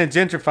 They're trying to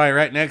gentrify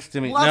right next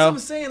to me. Well, that's what No, I'm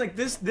saying. Like,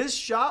 this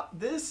shop,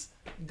 this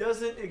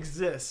doesn't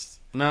exist.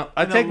 no.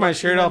 I No, take my like,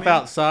 shirt you know off what I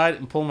mean? outside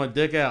and pull my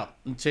dick out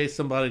and chase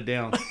somebody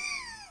down.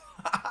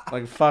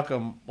 Like, fuck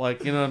them.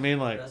 Like, you know what I mean?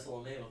 Like, Wrestle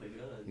a man with a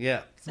gun.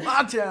 yeah. It's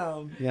my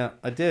town. Yeah,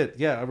 I did.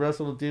 Yeah, I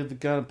wrestled a dude with the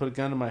gun and put a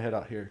gun to my head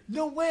out here.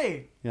 No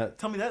way. Yeah.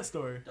 Tell me that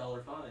story.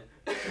 $1 fine.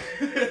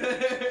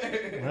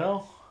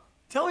 Well,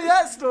 Tell me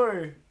that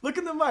story. Look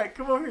in the mic.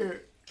 Come over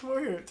here. Come over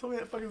here. Tell me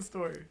that fucking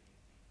story.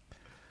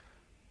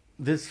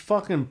 this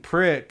fucking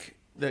prick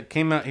that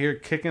came out here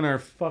kicking our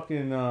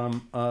fucking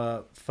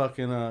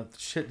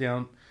shit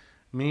down.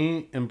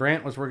 Me and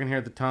Brant was working here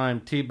at the time.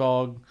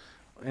 T-Bog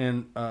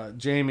and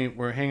Jamie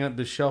were hanging up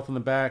the shelf in the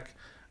back.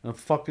 And a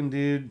fucking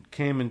dude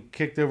came and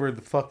kicked over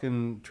the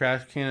fucking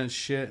trash can and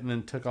shit and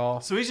then took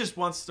off. So he just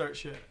wants to start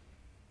shit.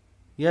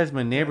 Yeah, it's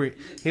my neighbor.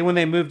 Hey, when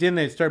they moved in,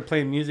 they started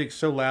playing music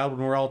so loud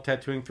when we're all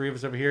tattooing, 3 of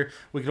us over here.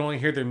 We could only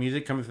hear their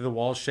music coming through the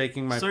walls,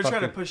 shaking my So they're fucking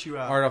trying to push you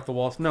out. art off the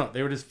walls. No,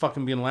 they were just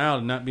fucking being loud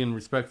and not being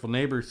respectful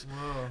neighbors.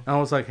 Whoa. And I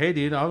was like, hey,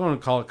 dude, I'm going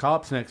to call the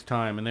cops next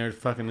time. And they're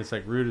fucking just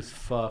like rude as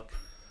fuck.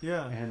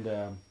 Yeah.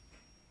 And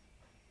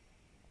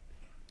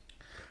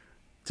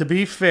to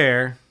be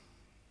fair,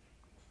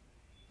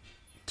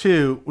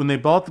 2, when they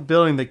bought the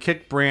building, they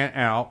kicked Brant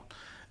out.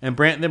 And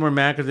Brant and them were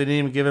mad because they didn't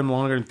even give him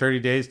longer than 30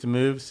 days to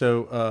move.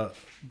 So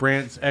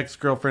Brant's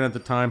ex-girlfriend at the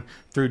time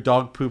threw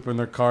dog poop in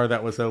their car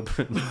that was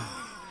open.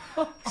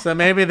 So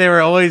maybe they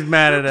were always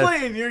mad at us.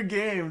 Playing your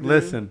game, dude.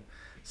 Listen.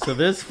 So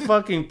this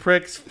fucking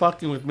prick's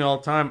fucking with me all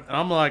the time. And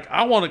I'm like,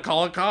 I want to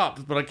call it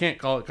cops, but I can't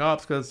call it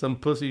cops because some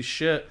pussy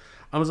shit.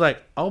 I was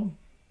like, I'll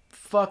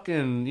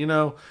fucking,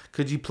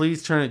 could you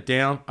please turn it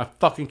down? I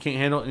fucking can't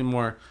handle it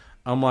anymore.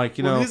 I'm like,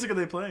 What music are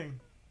they playing?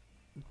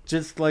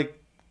 just like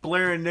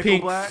Blaring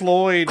Pink Nickelback?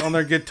 Floyd on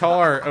their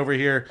guitar over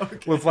here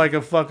with like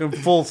a fucking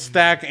full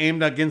stack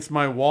aimed against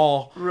my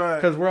wall. Right.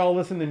 Because we're all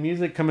listening to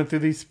music coming through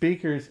these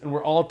speakers and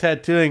we're all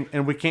tattooing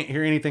and we can't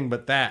hear anything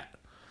but that.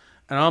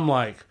 And I'm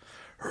like,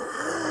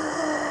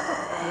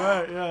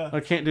 Right, yeah. I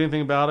can't do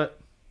anything about it.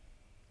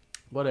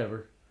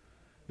 Whatever.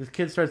 This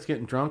kid starts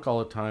getting drunk all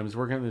the time. He's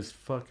working at this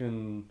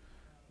fucking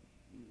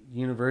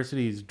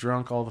university. He's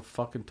drunk all the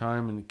fucking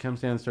time. And he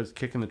comes down and starts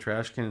kicking the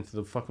trash can into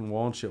the fucking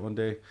wall and shit one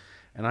day.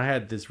 And I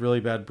had this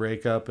really bad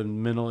breakup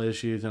and mental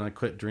issues. And I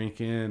quit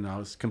drinking. And I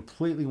was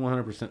completely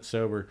 100%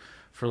 sober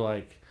for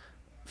I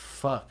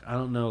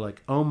don't know,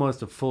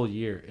 almost a full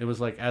year. It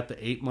was at the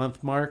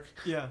 8-month mark.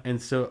 Yeah.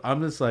 And so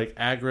I'm just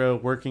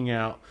aggro, working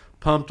out,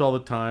 pumped all the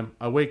time.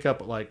 I wake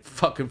up at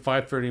fucking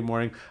 5:30 in the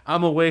morning.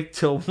 I'm awake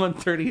till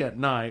 1:30 at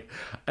night.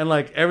 And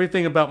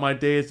everything about my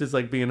day is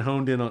just being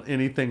honed in on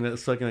anything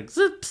that's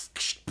zip,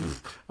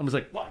 I'm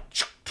just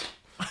what?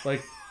 The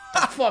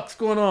fuck's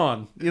going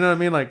on? You know what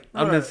I mean?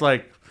 I'm just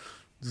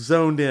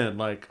zoned in,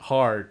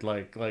 hard,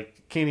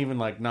 can't even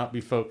not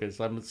be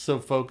focused. I'm so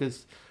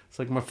focused.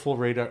 It's my full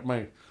radar.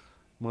 My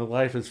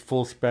life is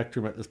full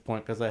spectrum at this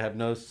point because I have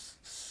no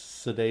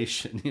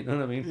sedation. You know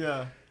what I mean?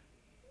 Yeah.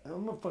 That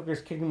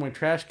motherfucker's kicking my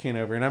trash can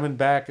over, and I'm in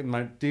back, and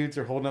my dudes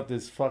are holding up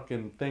this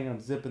fucking thing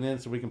I'm zipping in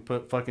so we can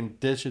put fucking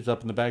dishes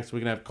up in the back so we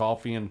can have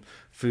coffee and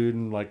food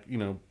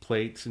and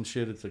plates and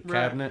shit. It's a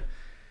cabinet.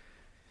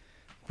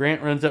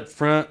 Grant runs up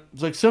front.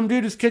 It's some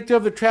dude just kicked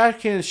over the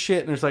trash can and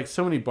shit, and there's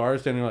so many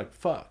bars down there.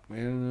 Fuck,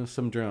 man,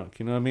 some drunk.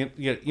 You know what I mean?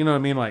 Yeah, you know what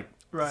I mean?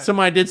 Right.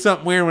 Somebody did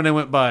something weird when they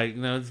went by.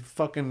 There's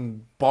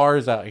fucking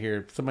bars out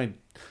here. Somebody,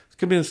 it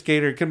could be a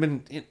skater. It could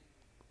have been,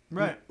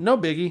 Right. No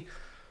biggie.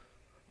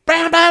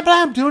 Bam, bam,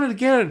 bam, doing it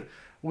again.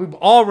 We've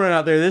all run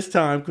out there this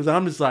time because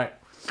I'm just I'm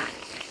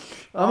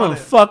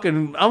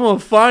gonna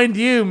find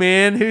you,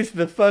 man. Who's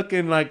the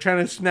fucking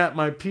trying to snap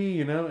my pee,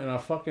 And I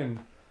fucking,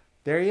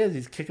 there he is.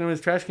 He's kicking on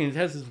his trash can. He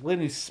has his lid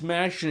and he's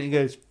smashing it. He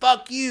goes,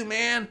 "Fuck you,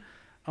 man."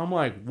 I'm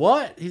like,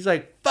 "What?" He's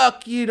like,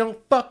 "Fuck you, don't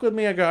fuck with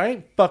me." I go, "I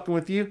ain't fucking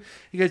with you."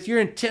 He goes,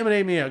 "You're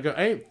intimidating me." I go,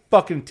 "I ain't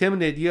fucking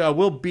intimidating you. I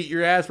will beat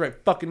your ass right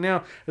fucking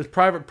now. It's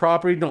private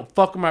property. Don't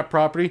fuck with my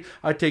property.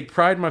 I take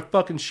pride in my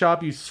fucking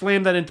shop. You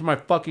slam that into my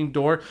fucking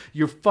door.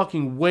 You're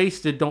fucking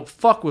wasted. Don't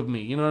fuck with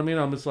me." You know what I mean?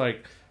 I'm just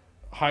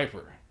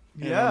hyper.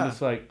 And Yeah. I'm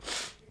just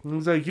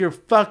he's like, "You're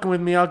fucking with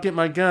me. I'll get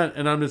my gun."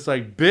 And I'm just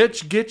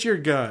 "Bitch, get your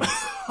gun."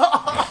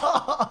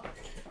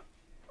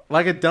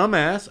 Like a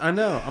dumbass. I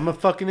know. I'm a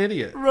fucking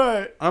idiot.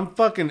 Right.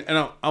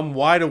 I'm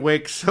wide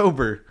awake,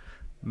 sober,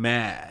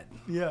 mad.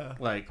 Yeah.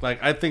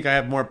 I think I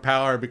have more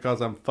power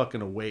because I'm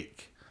fucking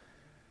awake.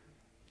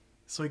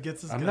 So he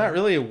gets his I'm gun. not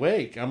really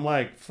awake. I'm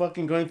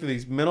fucking going through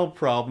these mental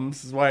problems.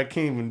 This is why I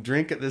can't even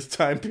drink at this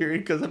time period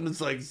because I'm just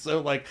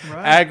so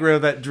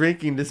aggro that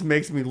drinking just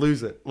makes me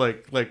lose it.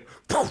 But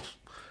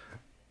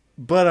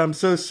I'm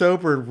so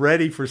sober and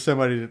ready for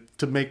somebody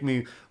to make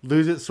me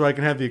lose it so I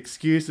can have the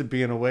excuse of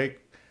being awake.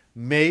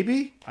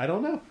 Maybe. I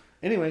don't know.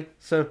 Anyway,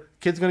 so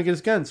kid's going to get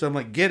his gun. So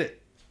I'm get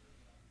it.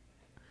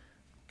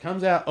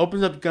 Comes out,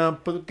 opens up the gun,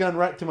 put the gun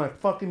right to my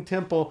fucking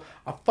temple.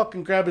 I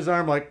fucking grab his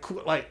arm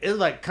it's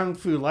like Kung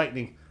Fu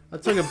Lightning. I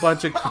took a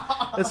bunch of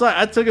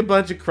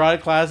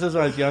karate classes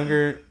when I was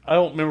younger. I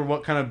don't remember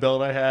what kind of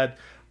belt I had,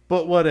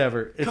 but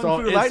whatever. It's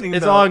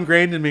all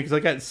ingrained in me because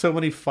I got so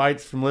many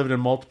fights from living in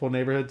multiple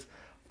neighborhoods.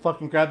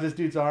 Fucking grab this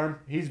dude's arm.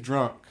 He's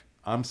drunk.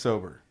 I'm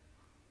sober.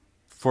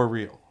 For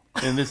real.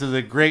 And this is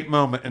a great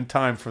moment in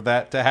time for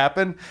that to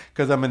happen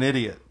because I'm an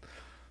idiot.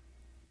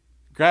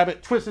 Grab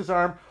it, twist his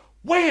arm,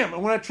 wham!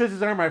 And when I twist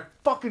his arm, I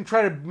fucking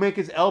try to make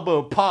his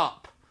elbow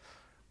pop.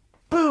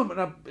 Boom!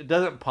 And it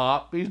doesn't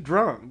pop. He's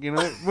drunk.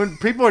 When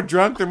people are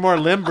drunk, they're more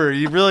limber.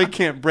 You really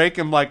can't break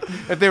him.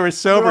 If they were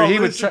sober, he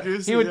would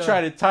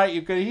try to tight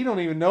you because he don't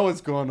even know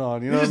what's going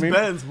on. You know what I mean?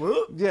 Bends.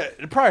 Whoop. Yeah,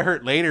 it probably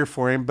hurt later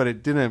for him, but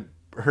it didn't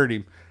hurt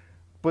him.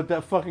 But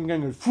that fucking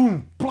gun goes,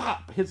 boom,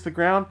 plop, hits the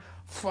ground.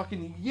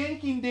 Fucking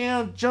yank him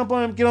down, jump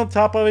on him, get on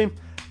top of him,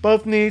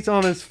 both knees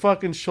on his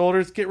fucking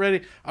shoulders, get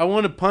ready. I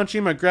want to punch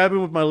him. I grab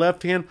him with my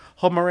left hand,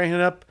 hold my right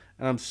hand up,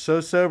 and I'm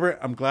so sober.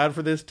 I'm glad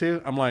for this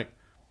too. I'm I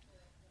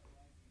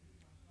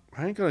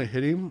ain't gonna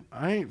hit him.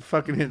 I ain't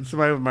fucking hitting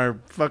somebody with my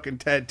fucking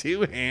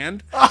tattoo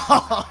hand.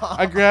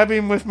 I grab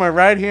him with my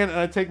right hand and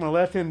I take my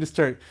left hand and just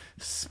start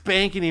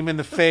spanking him in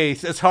the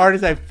face as hard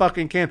as I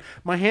fucking can.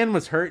 My hand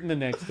was hurting the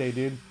next day,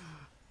 dude.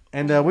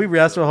 And we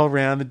wrestled a whole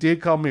round. The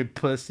dude called me a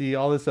pussy,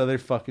 all this other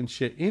fucking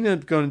shit. He ended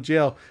up going to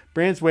jail.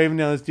 Brand's waving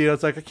down this dude. I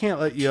was like, "I can't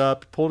let you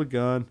up." He pulled a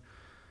gun.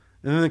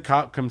 And then the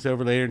cop comes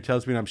over later and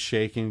tells me I'm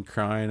shaking,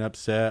 crying,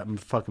 upset. I'm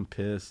fucking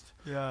pissed.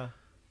 Yeah.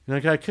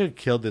 Like, I could have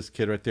killed this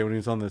kid right there when he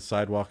was on the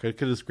sidewalk. I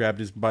could have just grabbed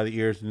his by the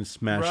ears and just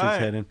smashed his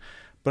head in.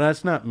 But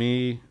that's not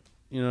me.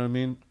 You know what I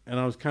mean? And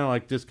I was kind of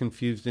like just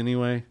confused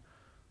anyway.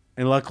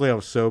 And luckily I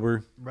was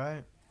sober.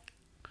 Right.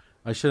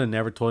 I should have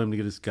never told him to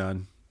get his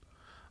gun.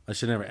 I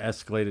should have never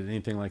escalated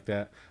anything like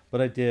that.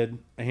 But I did.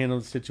 I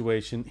handled the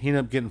situation. He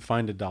ended up getting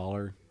fined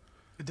 $1.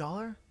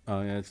 $1?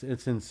 Oh, yeah.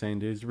 It's insane,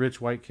 dude. It's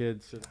rich white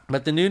kids.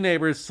 But the new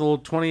neighbors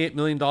sold $28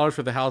 million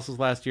for the houses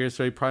last year,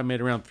 so he probably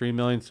made around $3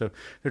 million. So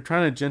they're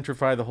trying to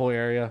gentrify the whole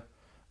area.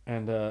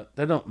 And that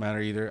don't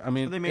matter either. I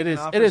mean, it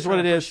is what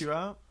it is. You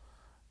out?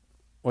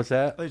 What's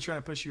that? Are they trying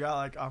to push you out,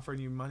 like offering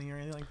you money or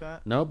anything like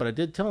that? No, but I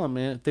did tell them,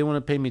 man, if they want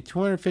to pay me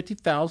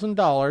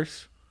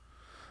 $250,000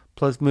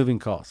 plus moving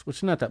costs, which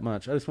is not that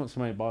much. I just want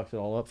somebody to box it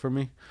all up for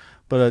me.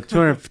 But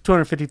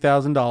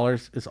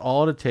 $250,000 is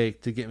all it'll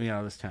take to get me out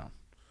of this town.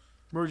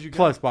 Where would you go?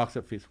 Plus box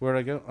up fees. Where'd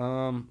I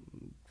go?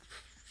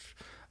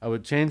 I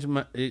would change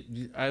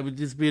I would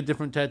just be a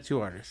different tattoo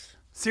artist.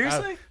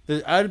 Seriously?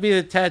 I'd be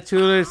a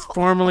tattooist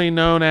formerly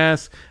known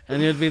as,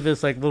 and it'd be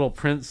this like little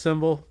Prince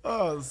symbol.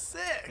 Oh,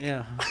 sick.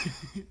 Yeah.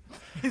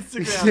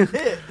 Instagram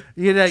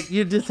hit.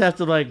 You just have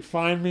to like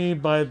find me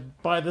by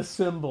the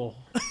symbol.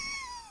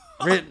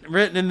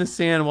 written in the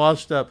sand,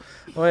 washed up.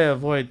 Oh yeah,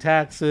 avoid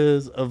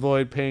taxes,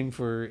 avoid paying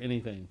for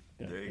anything.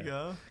 Yeah, there you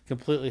go.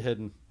 Completely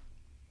hidden.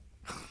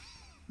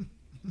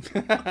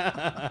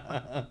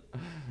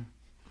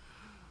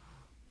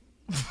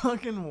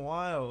 Fucking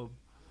wild.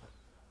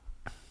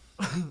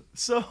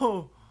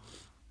 So,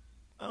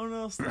 I don't know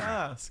what else to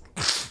ask.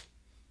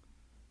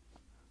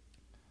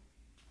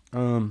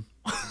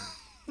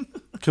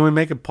 Can we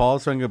make a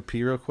pause so I can go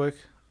pee real quick?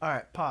 All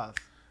right, pause.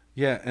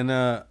 Yeah, and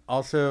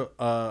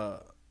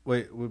also,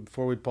 wait,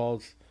 before we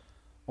pause,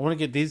 I want to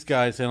get these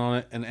guys in on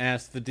it and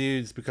ask the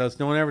dudes, because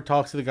no one ever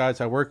talks to the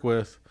guys I work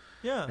with.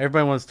 Yeah.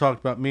 Everybody wants to talk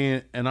about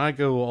me, and I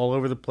go all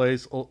over the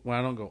place. Well,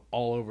 I don't go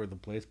all over the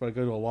place, but I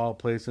go to a lot of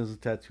places,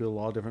 tattoo a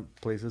lot of different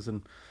places,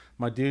 and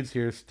my dudes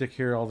here stick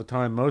here all the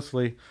time,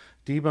 mostly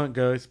debunk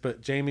ghosts,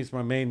 but Jamie's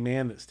my main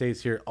man that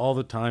stays here all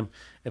the time.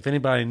 If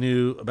anybody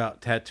knew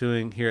about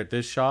tattooing here at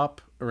this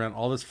shop, around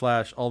all this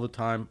flash all the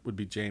time, would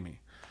be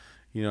Jamie.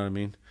 You know what I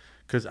mean?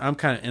 Because I'm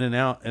kind of in and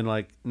out, and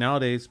like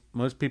nowadays,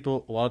 most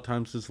people a lot of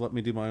times just let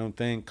me do my own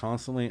thing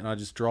constantly, and I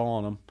just draw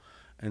on them.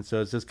 And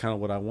so it's just kind of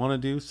what I want to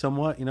do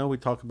somewhat. You know, we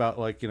talk about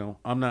like, you know,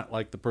 I'm not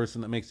like the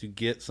person that makes you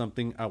get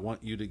something I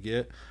want you to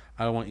get.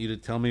 I want you to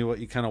tell me what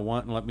you kind of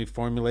want and let me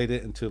formulate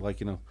it into like,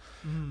 you know,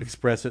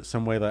 express it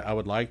some way that I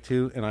would like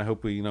to. And I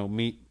hope we, you know,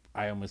 meet.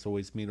 I almost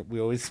always meet.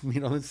 We always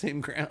meet on the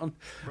same ground.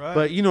 Right.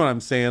 But you know what I'm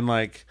saying?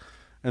 Like,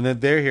 and then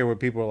they're here where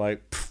people are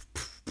like,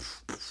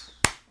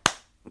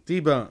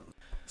 debunk.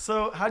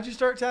 So how'd you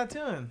start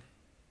tattooing?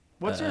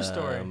 What's your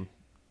story?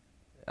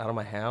 Out of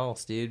my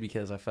house, dude,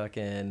 because I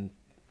fucking...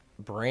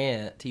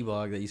 Brant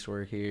T-Bog that used to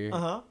work here,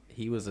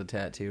 he was a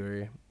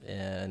tattooer,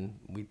 and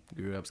we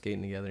grew up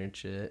skating together and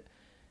shit.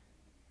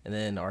 And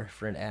then our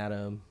friend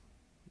Adam,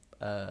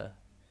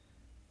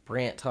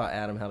 Brant taught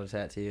Adam how to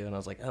tattoo, and I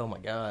was like, oh my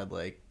god,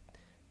 like,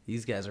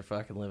 these guys are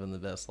fucking living the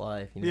best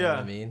life, you know what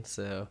I mean?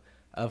 So,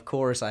 of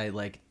course, I,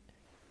 like,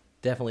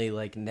 definitely,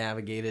 like,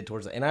 navigated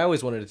towards it. And I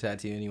always wanted a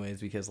tattoo anyways,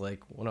 because,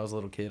 like, when I was a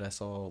little kid, I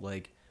saw,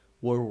 like,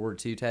 World War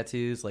II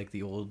tattoos, like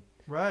the old...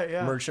 Right,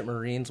 yeah. Merchant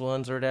Marines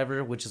ones or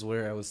whatever, which is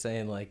where I was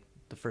saying, like,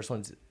 the first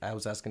ones I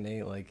was asking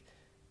Nate, like,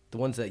 the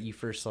ones that you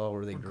first saw,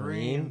 were they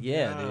green?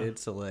 Yeah, dude.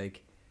 So,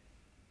 like,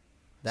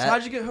 that. So,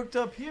 how'd you get hooked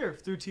up here?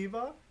 Through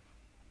T-Bog?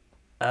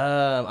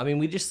 I mean,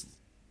 we just,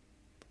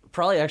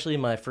 probably actually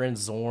my friend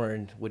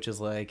Zorn, which is,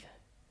 like,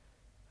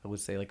 I would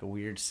say, like, a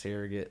weird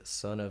surrogate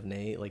son of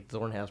Nate. Like,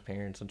 Zorn has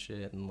parents and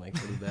shit, and, like,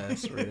 pretty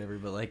best or whatever,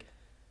 but, like,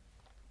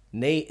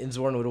 Nate and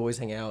Zorn would always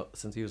hang out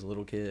since he was a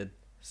little kid.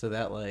 So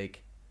that,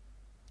 like,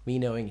 me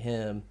knowing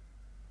him,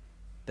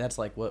 that's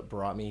like what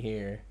brought me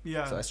here.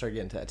 Yeah. So I started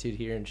getting tattooed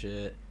here and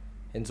shit.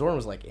 And Zorn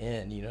was like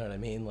in, you know what I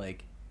mean?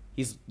 Like,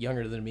 he's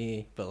younger than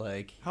me, but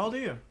like... How old are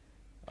you?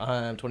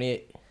 I'm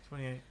 28.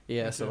 28.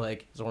 Yeah, so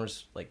like,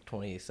 Zorn's like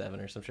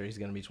 27 or some sure he's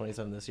going to be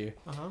 27 this year.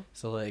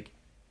 So like,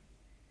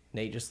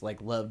 Nate just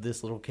like loved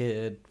this little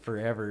kid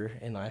forever,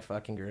 and I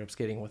fucking grew up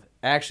skating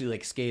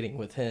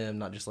with him,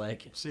 not just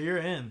like... So you're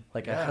in.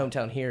 Like a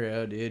hometown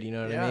hero, dude, you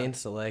know what I mean?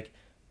 So like...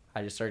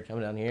 I just started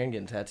coming down here and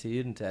getting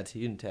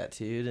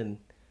tattooed, and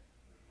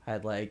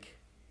I'd, like,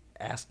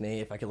 ask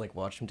Nate if I could, like,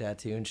 watch him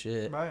tattoo and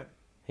shit. Right. And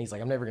he's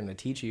like, I'm never going to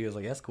teach you. I was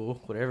like, that's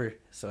cool, whatever.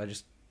 So I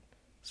just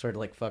started,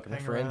 like, fucking my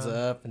friends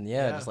up, and,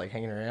 just, like,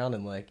 hanging around,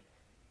 and, like,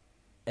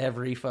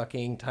 every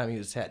fucking time he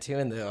was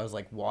tattooing, though, I was,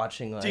 like,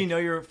 watching, like... Do you know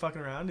you were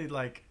fucking around? He'd,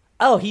 like...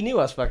 Oh, he knew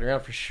I was fucking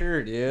around for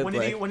sure, dude.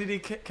 When did he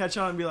catch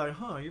on and be like,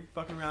 huh, you're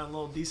fucking around a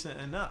little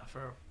decent enough,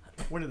 or...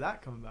 When did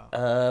that come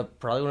about?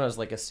 Probably when I was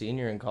like a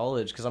senior in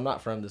college, because I'm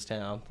not from this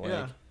town.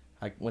 Like,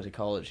 I went to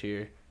college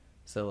here,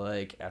 so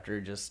like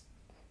after just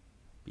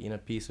being a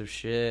piece of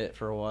shit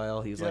for a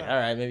while. He's like, Yeah. all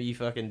right, maybe you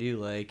fucking do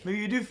like. Maybe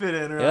you do fit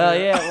in. Right?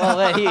 Yeah.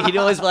 Well, he'd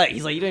always be like,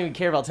 he's like, you don't even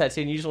care about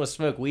tattooing. You just want to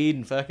smoke weed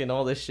and fucking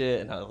all this shit.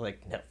 And I was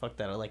like, no, fuck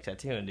that. I like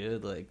tattooing,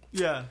 dude. Like,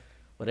 Yeah.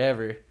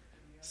 whatever.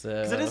 So.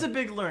 Because it is a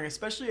big learning,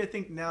 especially I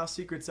think now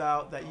secrets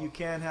out that you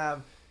can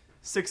have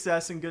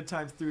success and good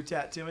times through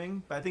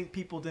tattooing. But I think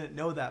people didn't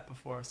know that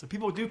before. So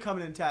people do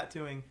come in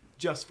tattooing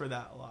just for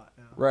that a lot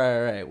now.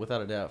 Right,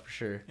 without a doubt, for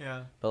sure.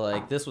 Yeah. But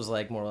like, this was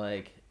like more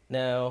like,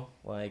 no,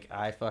 like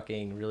I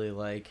fucking really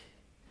like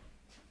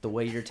the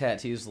way your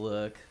tattoos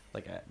look.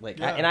 Like,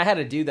 Yeah. and I had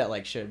a dude that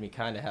like showed me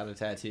kind of how to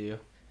tattoo,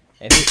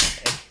 and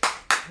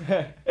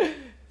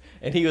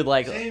and he would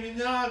like, Jamie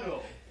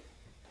Noggle.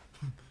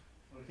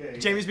 Okay.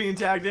 Jamie's being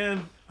tagged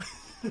in.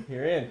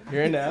 you're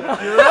in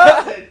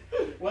now.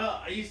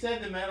 Well, you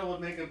said the metal would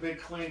make a big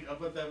clink. I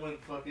bet that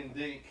wouldn't fucking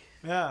dink.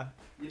 Yeah.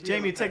 You'd be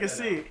Jamie, able to take a cut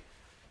that seat.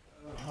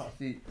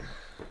 See,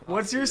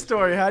 What's your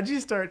story? How'd you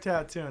start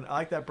tattooing? I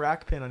like that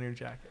brack pin on your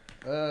jacket.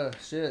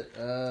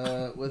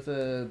 with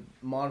a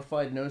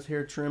modified nose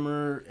hair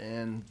trimmer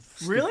and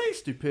Really? That's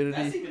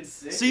stupidity. even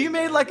sick. So you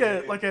made like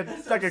a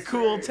That's like a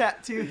cool absurd.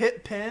 tattoo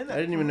hit pin? I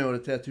didn't even know what a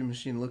tattoo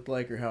machine looked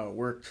like or how it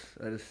worked.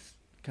 I just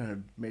kind of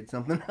made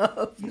something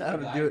up how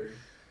to do it.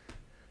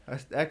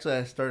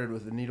 I started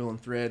with a needle and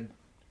thread,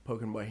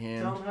 poking by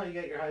hand. Tell them how you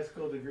got your high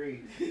school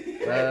degree.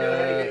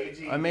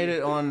 I made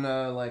it on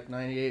like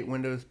 98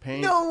 Windows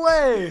Paint, No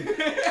way!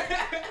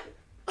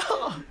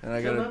 and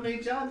I So got how many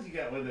jobs you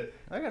got with it?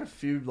 a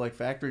few like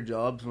factory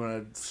jobs when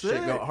I Sick.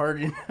 shit got hard,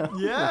 you know.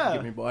 Yeah.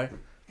 Get me by.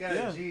 Got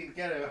Yeah.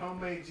 got a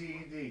homemade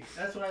GED.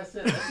 That's what I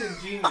said. That's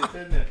ingenious,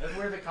 isn't it? That's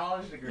worth a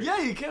college degree. Yeah,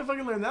 you can't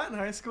fucking learn that in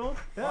high school.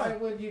 Why Yeah.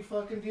 would you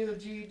fucking do the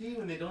GED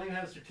when they don't even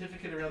have a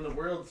certificate around the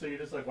world? So you're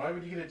just like, why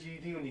would you get a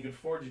GED when you could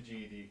forge a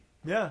GED?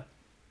 Yeah.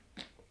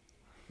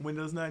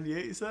 Windows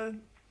 98, you said?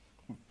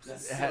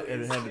 That's It had to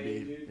insane,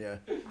 be. dude. Yeah.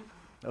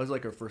 That was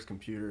like our first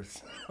computer.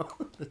 So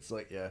it's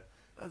like, yeah,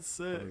 That's it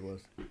sick. really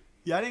was.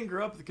 Yeah, I didn't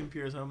grow up with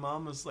computers. My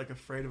mom was like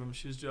afraid of them.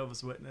 She was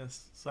Jehovah's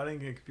Witness, so I didn't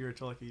get a computer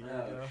till like a year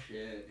Oh ago.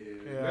 shit,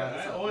 dude. Yeah.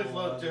 That's I a always whole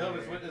loved other Jehovah's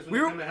area. Witness when We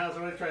they were- come to the house. I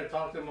always try to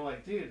talk to them. I'm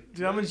like, dude,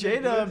 Dude, I'm what a are you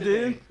J-Dub, doing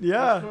today? dude.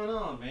 Yeah. What's going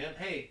on, man?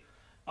 Hey,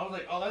 I was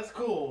like, oh, that's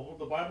cool.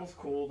 The Bible's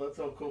cool. That's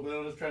all cool. But then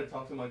I just try to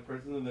talk to them like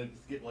person, and they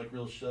just get like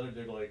real shuttered.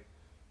 They're like,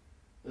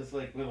 it's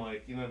like when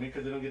like you know what I mean?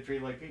 Because they don't get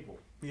treated like people.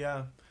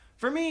 Yeah.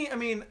 For me, I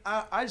mean,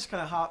 I just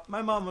kind of hopped.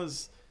 My mom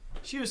was,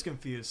 she was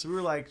confused. So we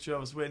were like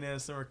Jehovah's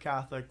Witness, then we're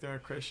Catholic, then we're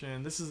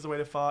Christian. This is the way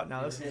to fight.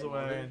 Now this is the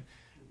way. And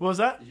what was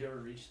that? Did you ever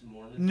reach the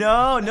Mormon?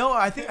 No.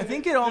 I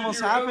think it almost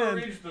Did you ever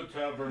happened. reach the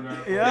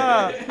tabernacle?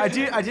 Yeah, I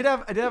did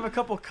have a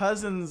couple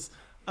cousins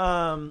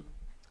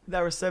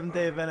that were Seventh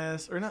Day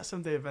Adventists, or not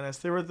Seventh Day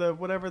Adventists. They were the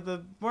whatever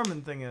the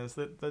Mormon thing is,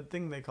 the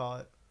thing they call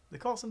it. They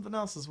call it something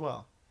else as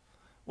well.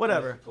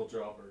 Whatever. Mystical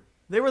dropper.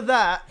 They were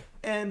that,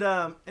 and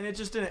it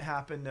just didn't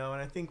happen. No,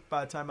 and I think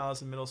by the time I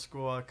was in middle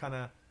school, I kind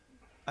of,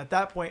 at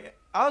that point,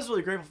 I was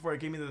really grateful for it.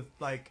 It gave me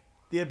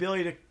the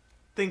ability to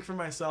think for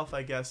myself,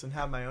 I guess, and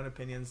have my own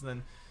opinions. And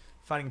then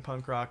finding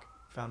punk rock,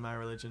 found my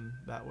religion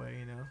that way.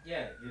 You know.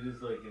 Yeah, it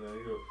is like you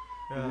go.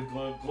 Yeah.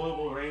 The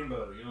global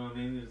rainbow, you know what I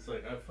mean? It's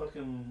like, I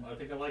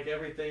think I like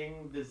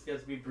everything. This has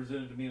to be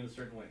presented to me in a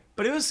certain way.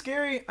 But it was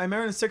scary. I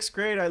remember in 6th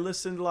grade, I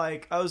listened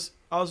I was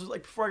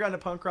like, before I got into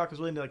punk rock, I was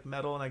really into like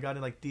metal, and I got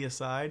into like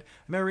Deicide. I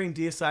remember reading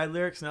Deicide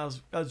lyrics, and I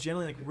was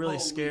genuinely like really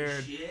Holy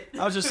scared. shit.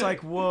 I was just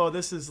like, whoa,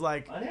 this is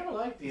like, I never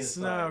liked the It's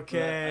inside. not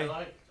okay.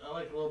 I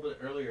like a little bit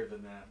earlier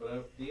than that,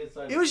 but the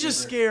inside. it was just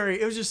scary.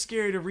 It was just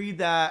scary to read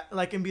that,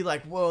 like, and be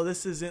like, whoa,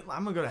 this isn't,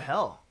 I'm gonna go to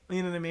hell.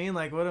 You know what I mean?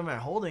 Like, what am I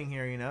holding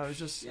here? You know, it was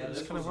just, Yeah, it was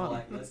this kind was of wild.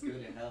 like, let's go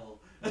to hell.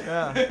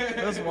 Yeah,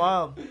 it was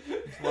wild.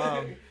 It's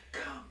wild.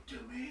 Come to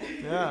me.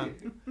 Yeah.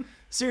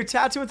 So you're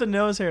tattooing with a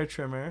nose hair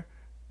trimmer,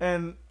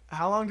 and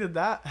how long did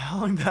that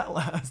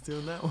last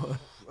doing that one?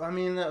 I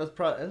mean, it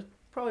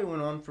probably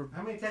went on for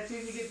How many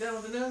tattoos did you get done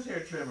with a nose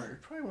hair trimmer?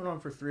 probably went on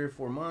for 3 or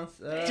 4 months.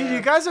 Dude,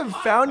 you guys have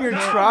found your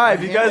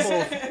tribe. You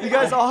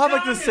guys all have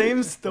like the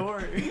same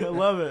story. I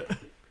love it.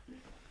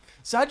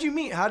 So how'd you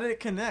meet? How did it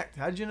connect?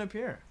 How'd you end up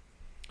here?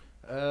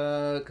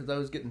 Because I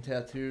was getting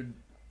tattooed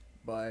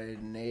by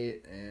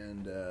Nate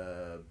and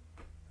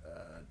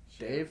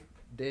Dave.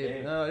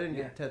 Dave. No, I didn't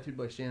Yeah. get tattooed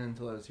by Shannon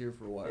until I was here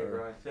for a while. Hey, or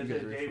Brian. you Said guys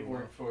that were here Dave for a while.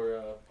 worked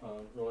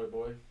for Roy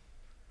Boy.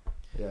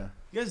 Yeah.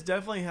 You guys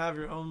definitely have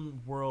your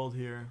own world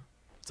here.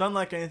 It's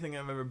unlike anything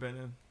I've ever been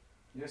in.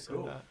 Yeah, So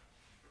cool. that-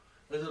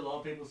 As a lot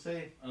of people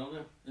say, I don't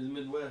know, in the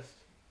Midwest.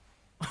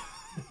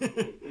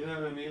 You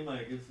know what I mean?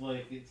 Like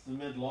it's the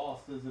mid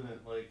lost, isn't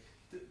it? Like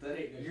That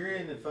ain't no you're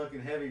shit. in the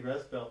fucking heavy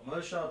rust belt.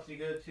 Most shops you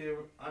go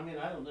to, I mean,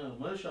 I don't know.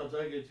 Most shops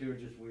I go to are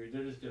just weird.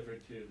 They're just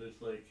different too. There's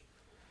like,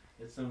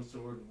 it's some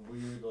sort of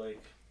weird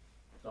like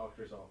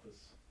doctor's office.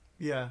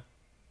 Yeah.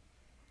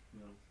 You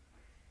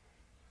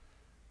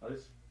know. I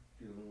just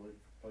feel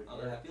like I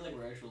don't know, I feel like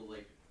we're actually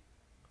like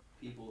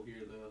people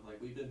here though. Like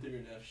we've been through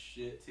enough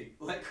shit to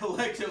like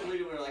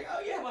collectively we're like,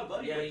 oh yeah, my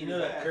buddy. Yeah, went you through know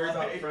that curb out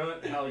Like,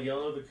 front, how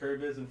yellow the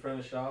curb is in front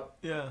of the shop?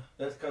 Yeah.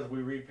 That's because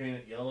we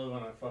repainted yellow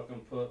and I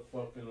fucking put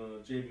fucking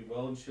JB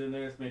Weldon shit in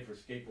there. It's made for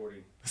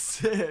skateboarding.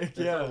 Sick. That's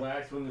Yeah. all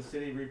waxed when the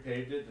city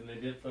repaved it, and they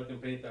did fucking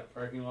paint that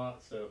parking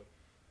lot. So,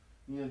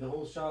 you know, the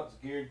whole shop's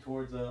geared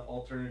towards an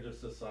alternative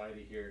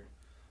society here.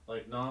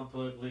 Like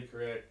non-politically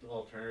correct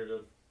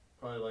alternative,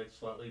 probably like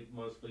slightly,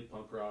 mostly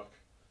punk rock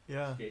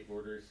Yeah.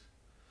 skateboarders.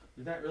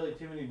 There's not really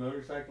too many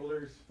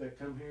motorcyclers that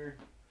come here.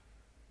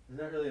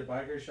 There's not really a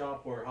biker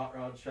shop or a hot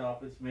rod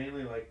shop. It's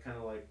mainly like kind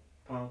of like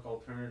punk,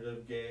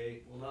 alternative,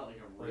 gay. well, not like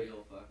a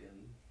real fucking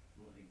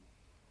like.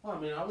 Well, I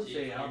mean, I would Gee,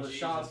 say out of the Jesus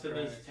shops in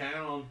this Christ.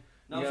 town,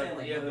 No, I'm you saying had,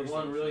 like you had the other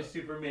one stuff. really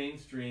super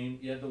mainstream.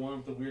 You had the one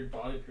with the weird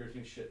body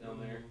piercing shit down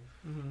there.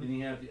 Mm-hmm. Then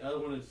you have the other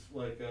one that's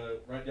like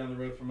right down the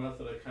road from us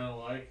that I kind of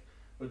like,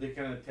 but they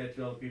kind of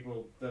tattoo all the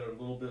people that are a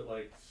little bit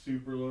like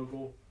super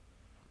local.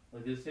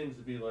 Like this seems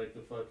to be like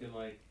the fucking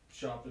like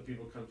shop that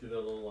people come to that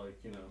little like,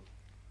 you know,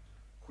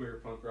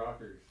 queer punk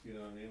rockers. You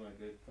know what I mean? Like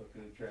it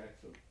fucking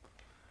attracts them.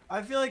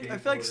 I feel like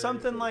Skateboarders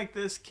something or- like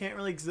this can't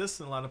really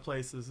exist in a lot of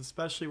places,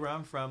 especially where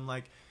I'm from.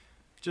 Like,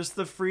 just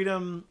the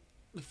freedom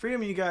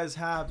you guys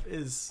have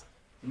is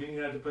You mean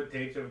you have to put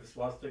tapes over the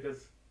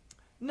swastikas?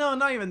 no,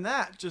 not even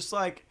that. Just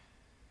like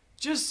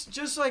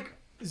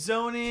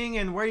zoning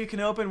and where you can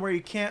open, where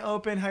you can't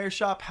open, how your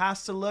shop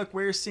has to look,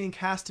 where your sink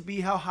has to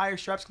be, how high your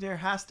straps container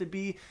has to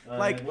be.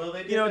 Like, well,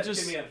 they did you know, that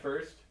just. to me at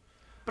first.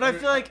 But I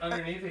feel like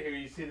underneath it here,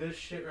 you see this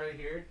shit right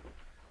here?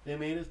 They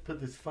made us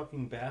put this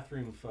fucking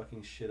bathroom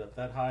fucking shit up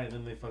that high, and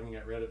then they fucking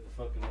got rid of the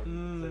fucking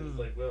ordinance. I was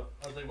like, well,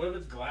 I was like, what if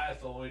it's glass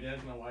all the way down?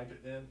 Can I wipe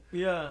it then?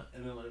 yeah,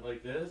 And then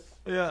like this?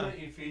 Yeah. Can't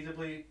you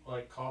feasibly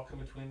like caulk in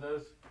between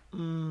those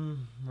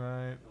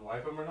right, and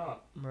wipe them or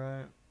not?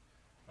 right.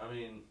 I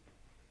mean,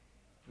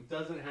 it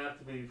doesn't have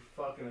to be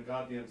fucking a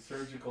goddamn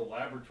surgical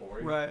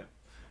laboratory. Right.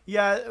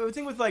 Yeah, the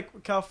thing with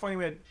like California,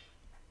 we had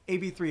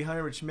AB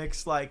 300, which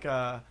mixed like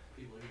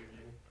People here,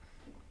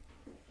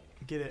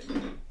 Jamie. get it.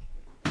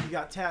 You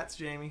got tats,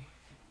 Jamie.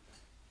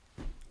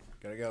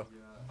 Gotta go.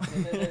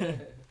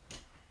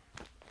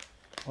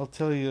 I'll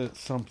tell you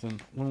something.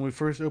 When we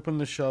first opened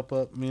the shop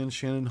up, me and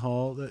Shannon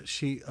Hall, that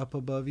sheet up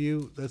above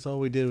you, that's all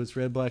we did was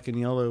red, black, and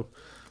yellow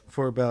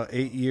for about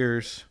 8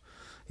 years.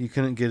 You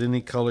couldn't get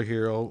any color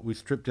here. We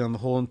stripped down the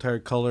whole entire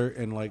color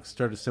and like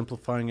started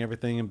simplifying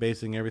everything and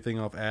basing everything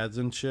off ads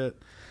and shit.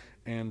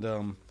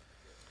 And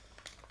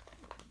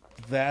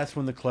that's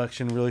when the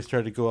collection really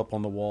started to go up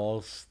on the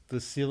walls. The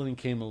ceiling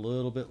came a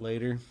little bit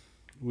later.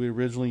 We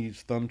originally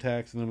used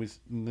thumbtacks and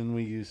then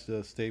we used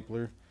a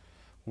stapler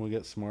when we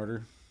got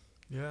smarter.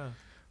 Yeah.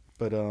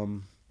 But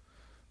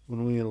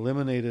when we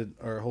eliminated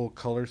our whole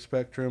color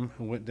spectrum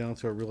and went down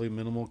to a really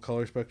minimal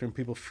color spectrum,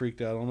 people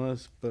freaked out on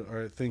us. But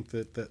I think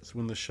that's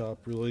when the shop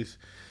really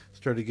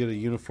started to get a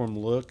uniform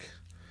look.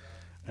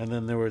 And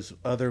then there was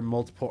other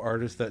multiple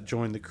artists that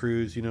joined the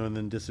crews, you know, and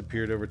then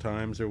disappeared over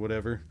times or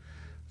whatever.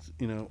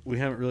 You know, we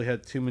haven't really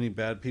had too many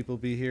bad people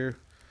be here.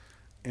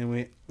 And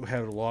we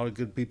have a lot of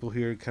good people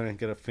here. Kind of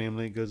got a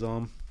family that goes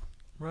on.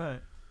 Right.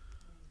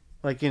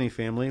 Like any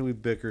family, we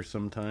bicker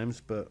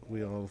sometimes, but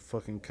we all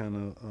fucking kind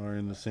of are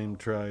in the same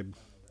tribe.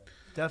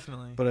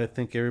 Definitely. But I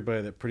think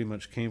everybody that pretty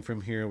much came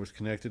from here, was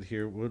connected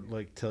here, would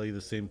like tell you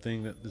the same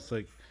thing, that it's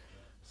like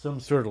some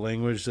sort of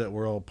language that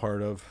we're all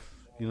part of.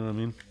 You know what I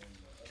mean?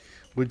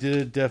 We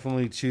did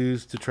definitely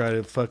choose to try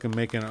to fucking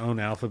make our own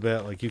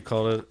alphabet, like you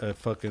call it, a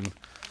fucking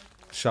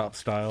shop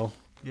style.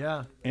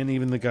 Yeah. And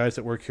even the guys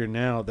that work here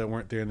now that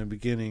weren't there in the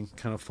beginning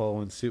kind of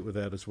follow in suit with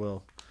that as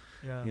well.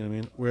 Yeah. You know what I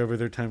mean? Wherever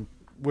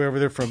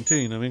they're from too,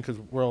 you know what I mean? Because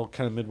we're all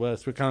kind of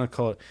Midwest. We kind of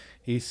call it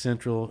East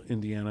Central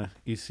Indiana,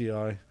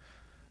 ECI.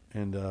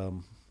 And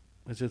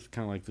it's just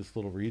kind of like this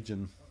little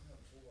region.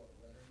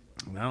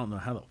 And I don't know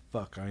how the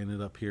fuck I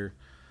ended up here.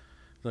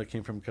 I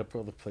came from a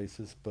couple other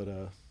places, but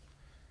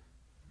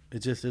it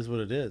just is what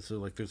it is. So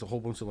like there's a whole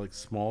bunch of like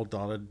small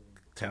dotted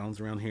towns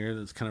around here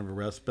that's kind of a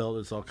rust belt.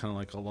 It's all kind of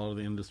like a lot of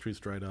the industry's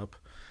dried up.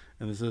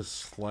 And this is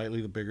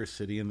slightly the bigger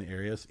city in the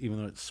areas, even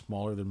though it's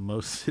smaller than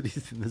most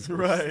cities in this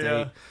Right, state.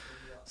 yeah.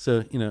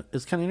 So, you know,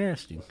 it's kind of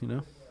interesting, you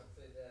know?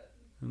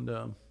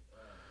 And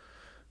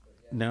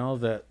now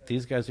that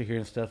these guys are here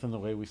and stuff, and the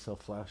way we sell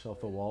flash off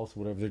the walls,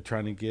 whatever they're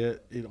trying to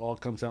get, it all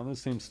comes out in the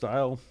same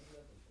style.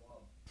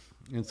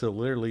 And so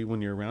literally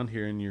when you're around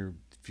here and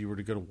if you were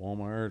to go to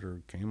Walmart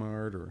or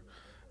Kmart or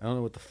I don't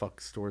know what the fuck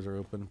stores are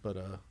open, but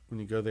when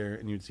you go there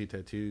and you'd see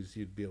tattoos,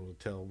 you'd be able to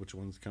tell which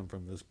ones come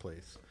from this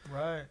place.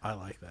 Right. I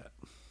like that.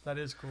 That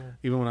is cool.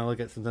 Even when I look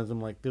at sometimes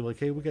I'm like, they're like,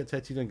 hey, we got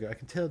tattooed and go, I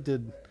can tell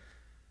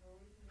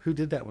who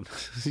did that one?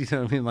 You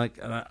know what I mean? Like,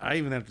 and I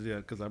even have to do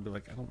that because I'd be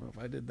like, I don't know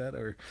if I did that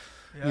or,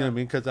 Yeah. you know what I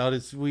mean?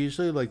 Because we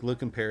usually like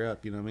look and pair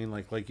up, you know what I mean?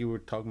 Like you were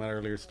talking about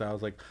earlier,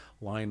 styles like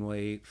line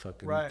weight,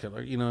 fucking Right.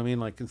 killer, you know what I mean?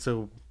 Like, and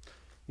so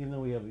even though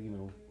we have, you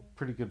know,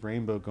 pretty good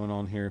rainbow going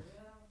on here,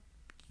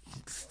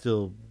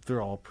 still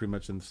they're all pretty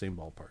much in the same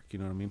ballpark, you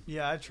know what I mean?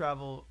 Yeah, I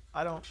travel.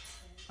 I don't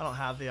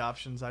have the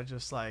options. I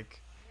just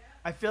like,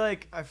 I feel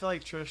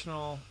like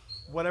traditional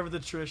whatever the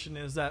tradition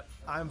is that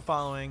I'm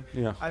following.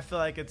 Yeah. I feel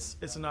like it's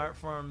an art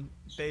form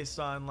based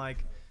on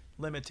like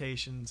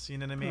limitations. You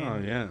know what I mean?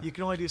 Oh, yeah. You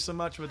can only do so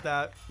much with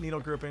that needle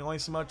grouping. Only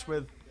so much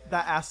with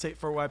that acetate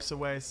 4 wipes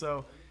away.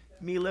 So,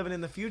 me living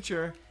in the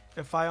future,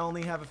 if I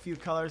only have a few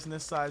colors in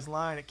this size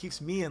line, it keeps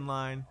me in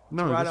line.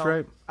 No, where that's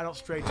right. I don't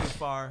stray too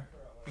far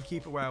and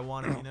keep it where I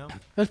want it. You know?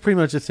 That's pretty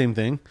much the same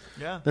thing.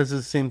 Yeah. That's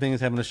the same thing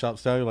as having a shop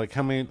style. You're like,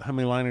 how many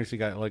liners you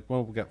got? Like,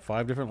 well, we got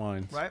 5 different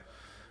lines. Right.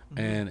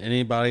 And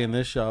anybody in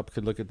this shop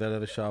could look at that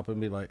other shop and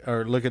be like,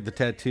 or look at the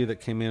tattoo that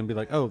came in and be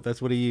like, oh,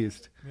 that's what he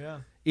used. Yeah.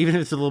 Even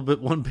if it's a little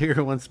bit one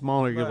bigger, one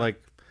smaller, you're Right.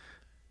 like,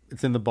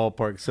 it's in the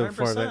ballpark so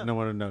far that 100%. no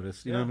one would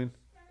notice. You know Yeah. what I mean?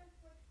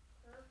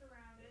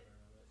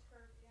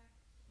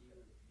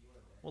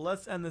 Well,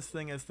 let's end this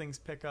thing as things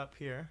pick up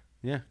here.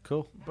 Yeah,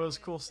 cool. But it was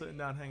cool sitting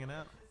down, hanging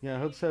out. Yeah, I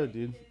hope so,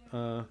 dude.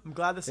 I'm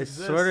glad this It's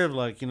exists. sort of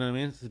like, you know what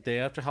I mean? It's the day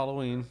after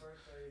Halloween.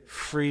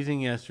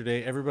 Freezing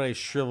yesterday. Everybody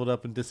shriveled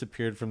up and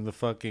disappeared from the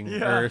fucking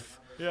Yeah. earth.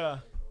 Yeah.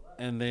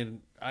 And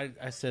then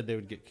I said they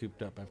would get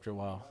cooped up after a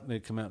while.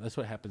 They'd come out. That's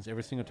what happens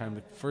every single time.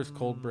 The first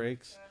cold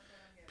breaks,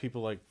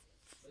 people like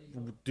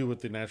do what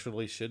they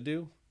naturally should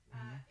do.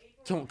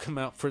 Don't come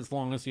out for as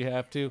long as you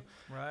have to.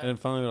 Right. And then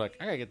finally they're like,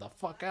 I gotta get the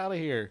fuck out of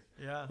here.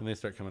 Yeah. And they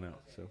start coming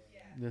out. So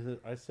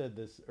I said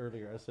this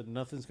earlier. I said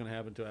nothing's gonna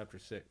happen until after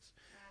 6.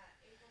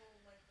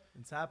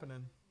 It's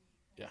happening.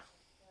 Yeah.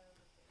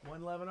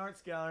 111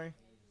 Arts Gallery.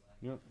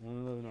 Yep.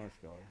 111 Arts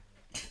Gallery.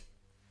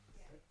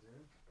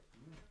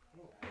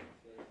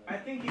 I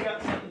think you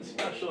got something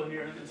special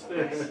here in this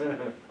space.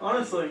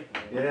 Honestly.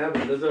 Yeah,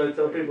 but that's what I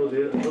tell people.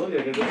 Dude. I told you,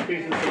 I got this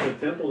piece from the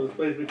temple. This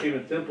place became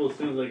a temple as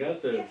soon as I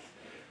got this.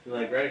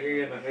 Like right here,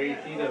 you have a very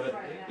feet of it.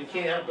 You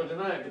can't help but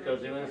deny it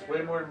because it's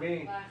way more than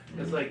me.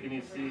 It's like when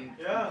you see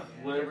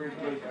whatever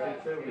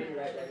it's over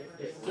it.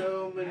 There's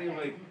so many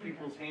like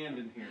people's hand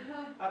in here.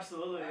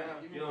 Absolutely,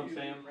 yeah. You know what I'm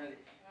saying?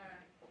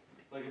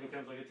 Like it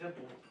becomes like a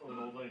temple of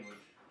an old language.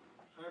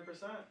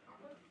 100%.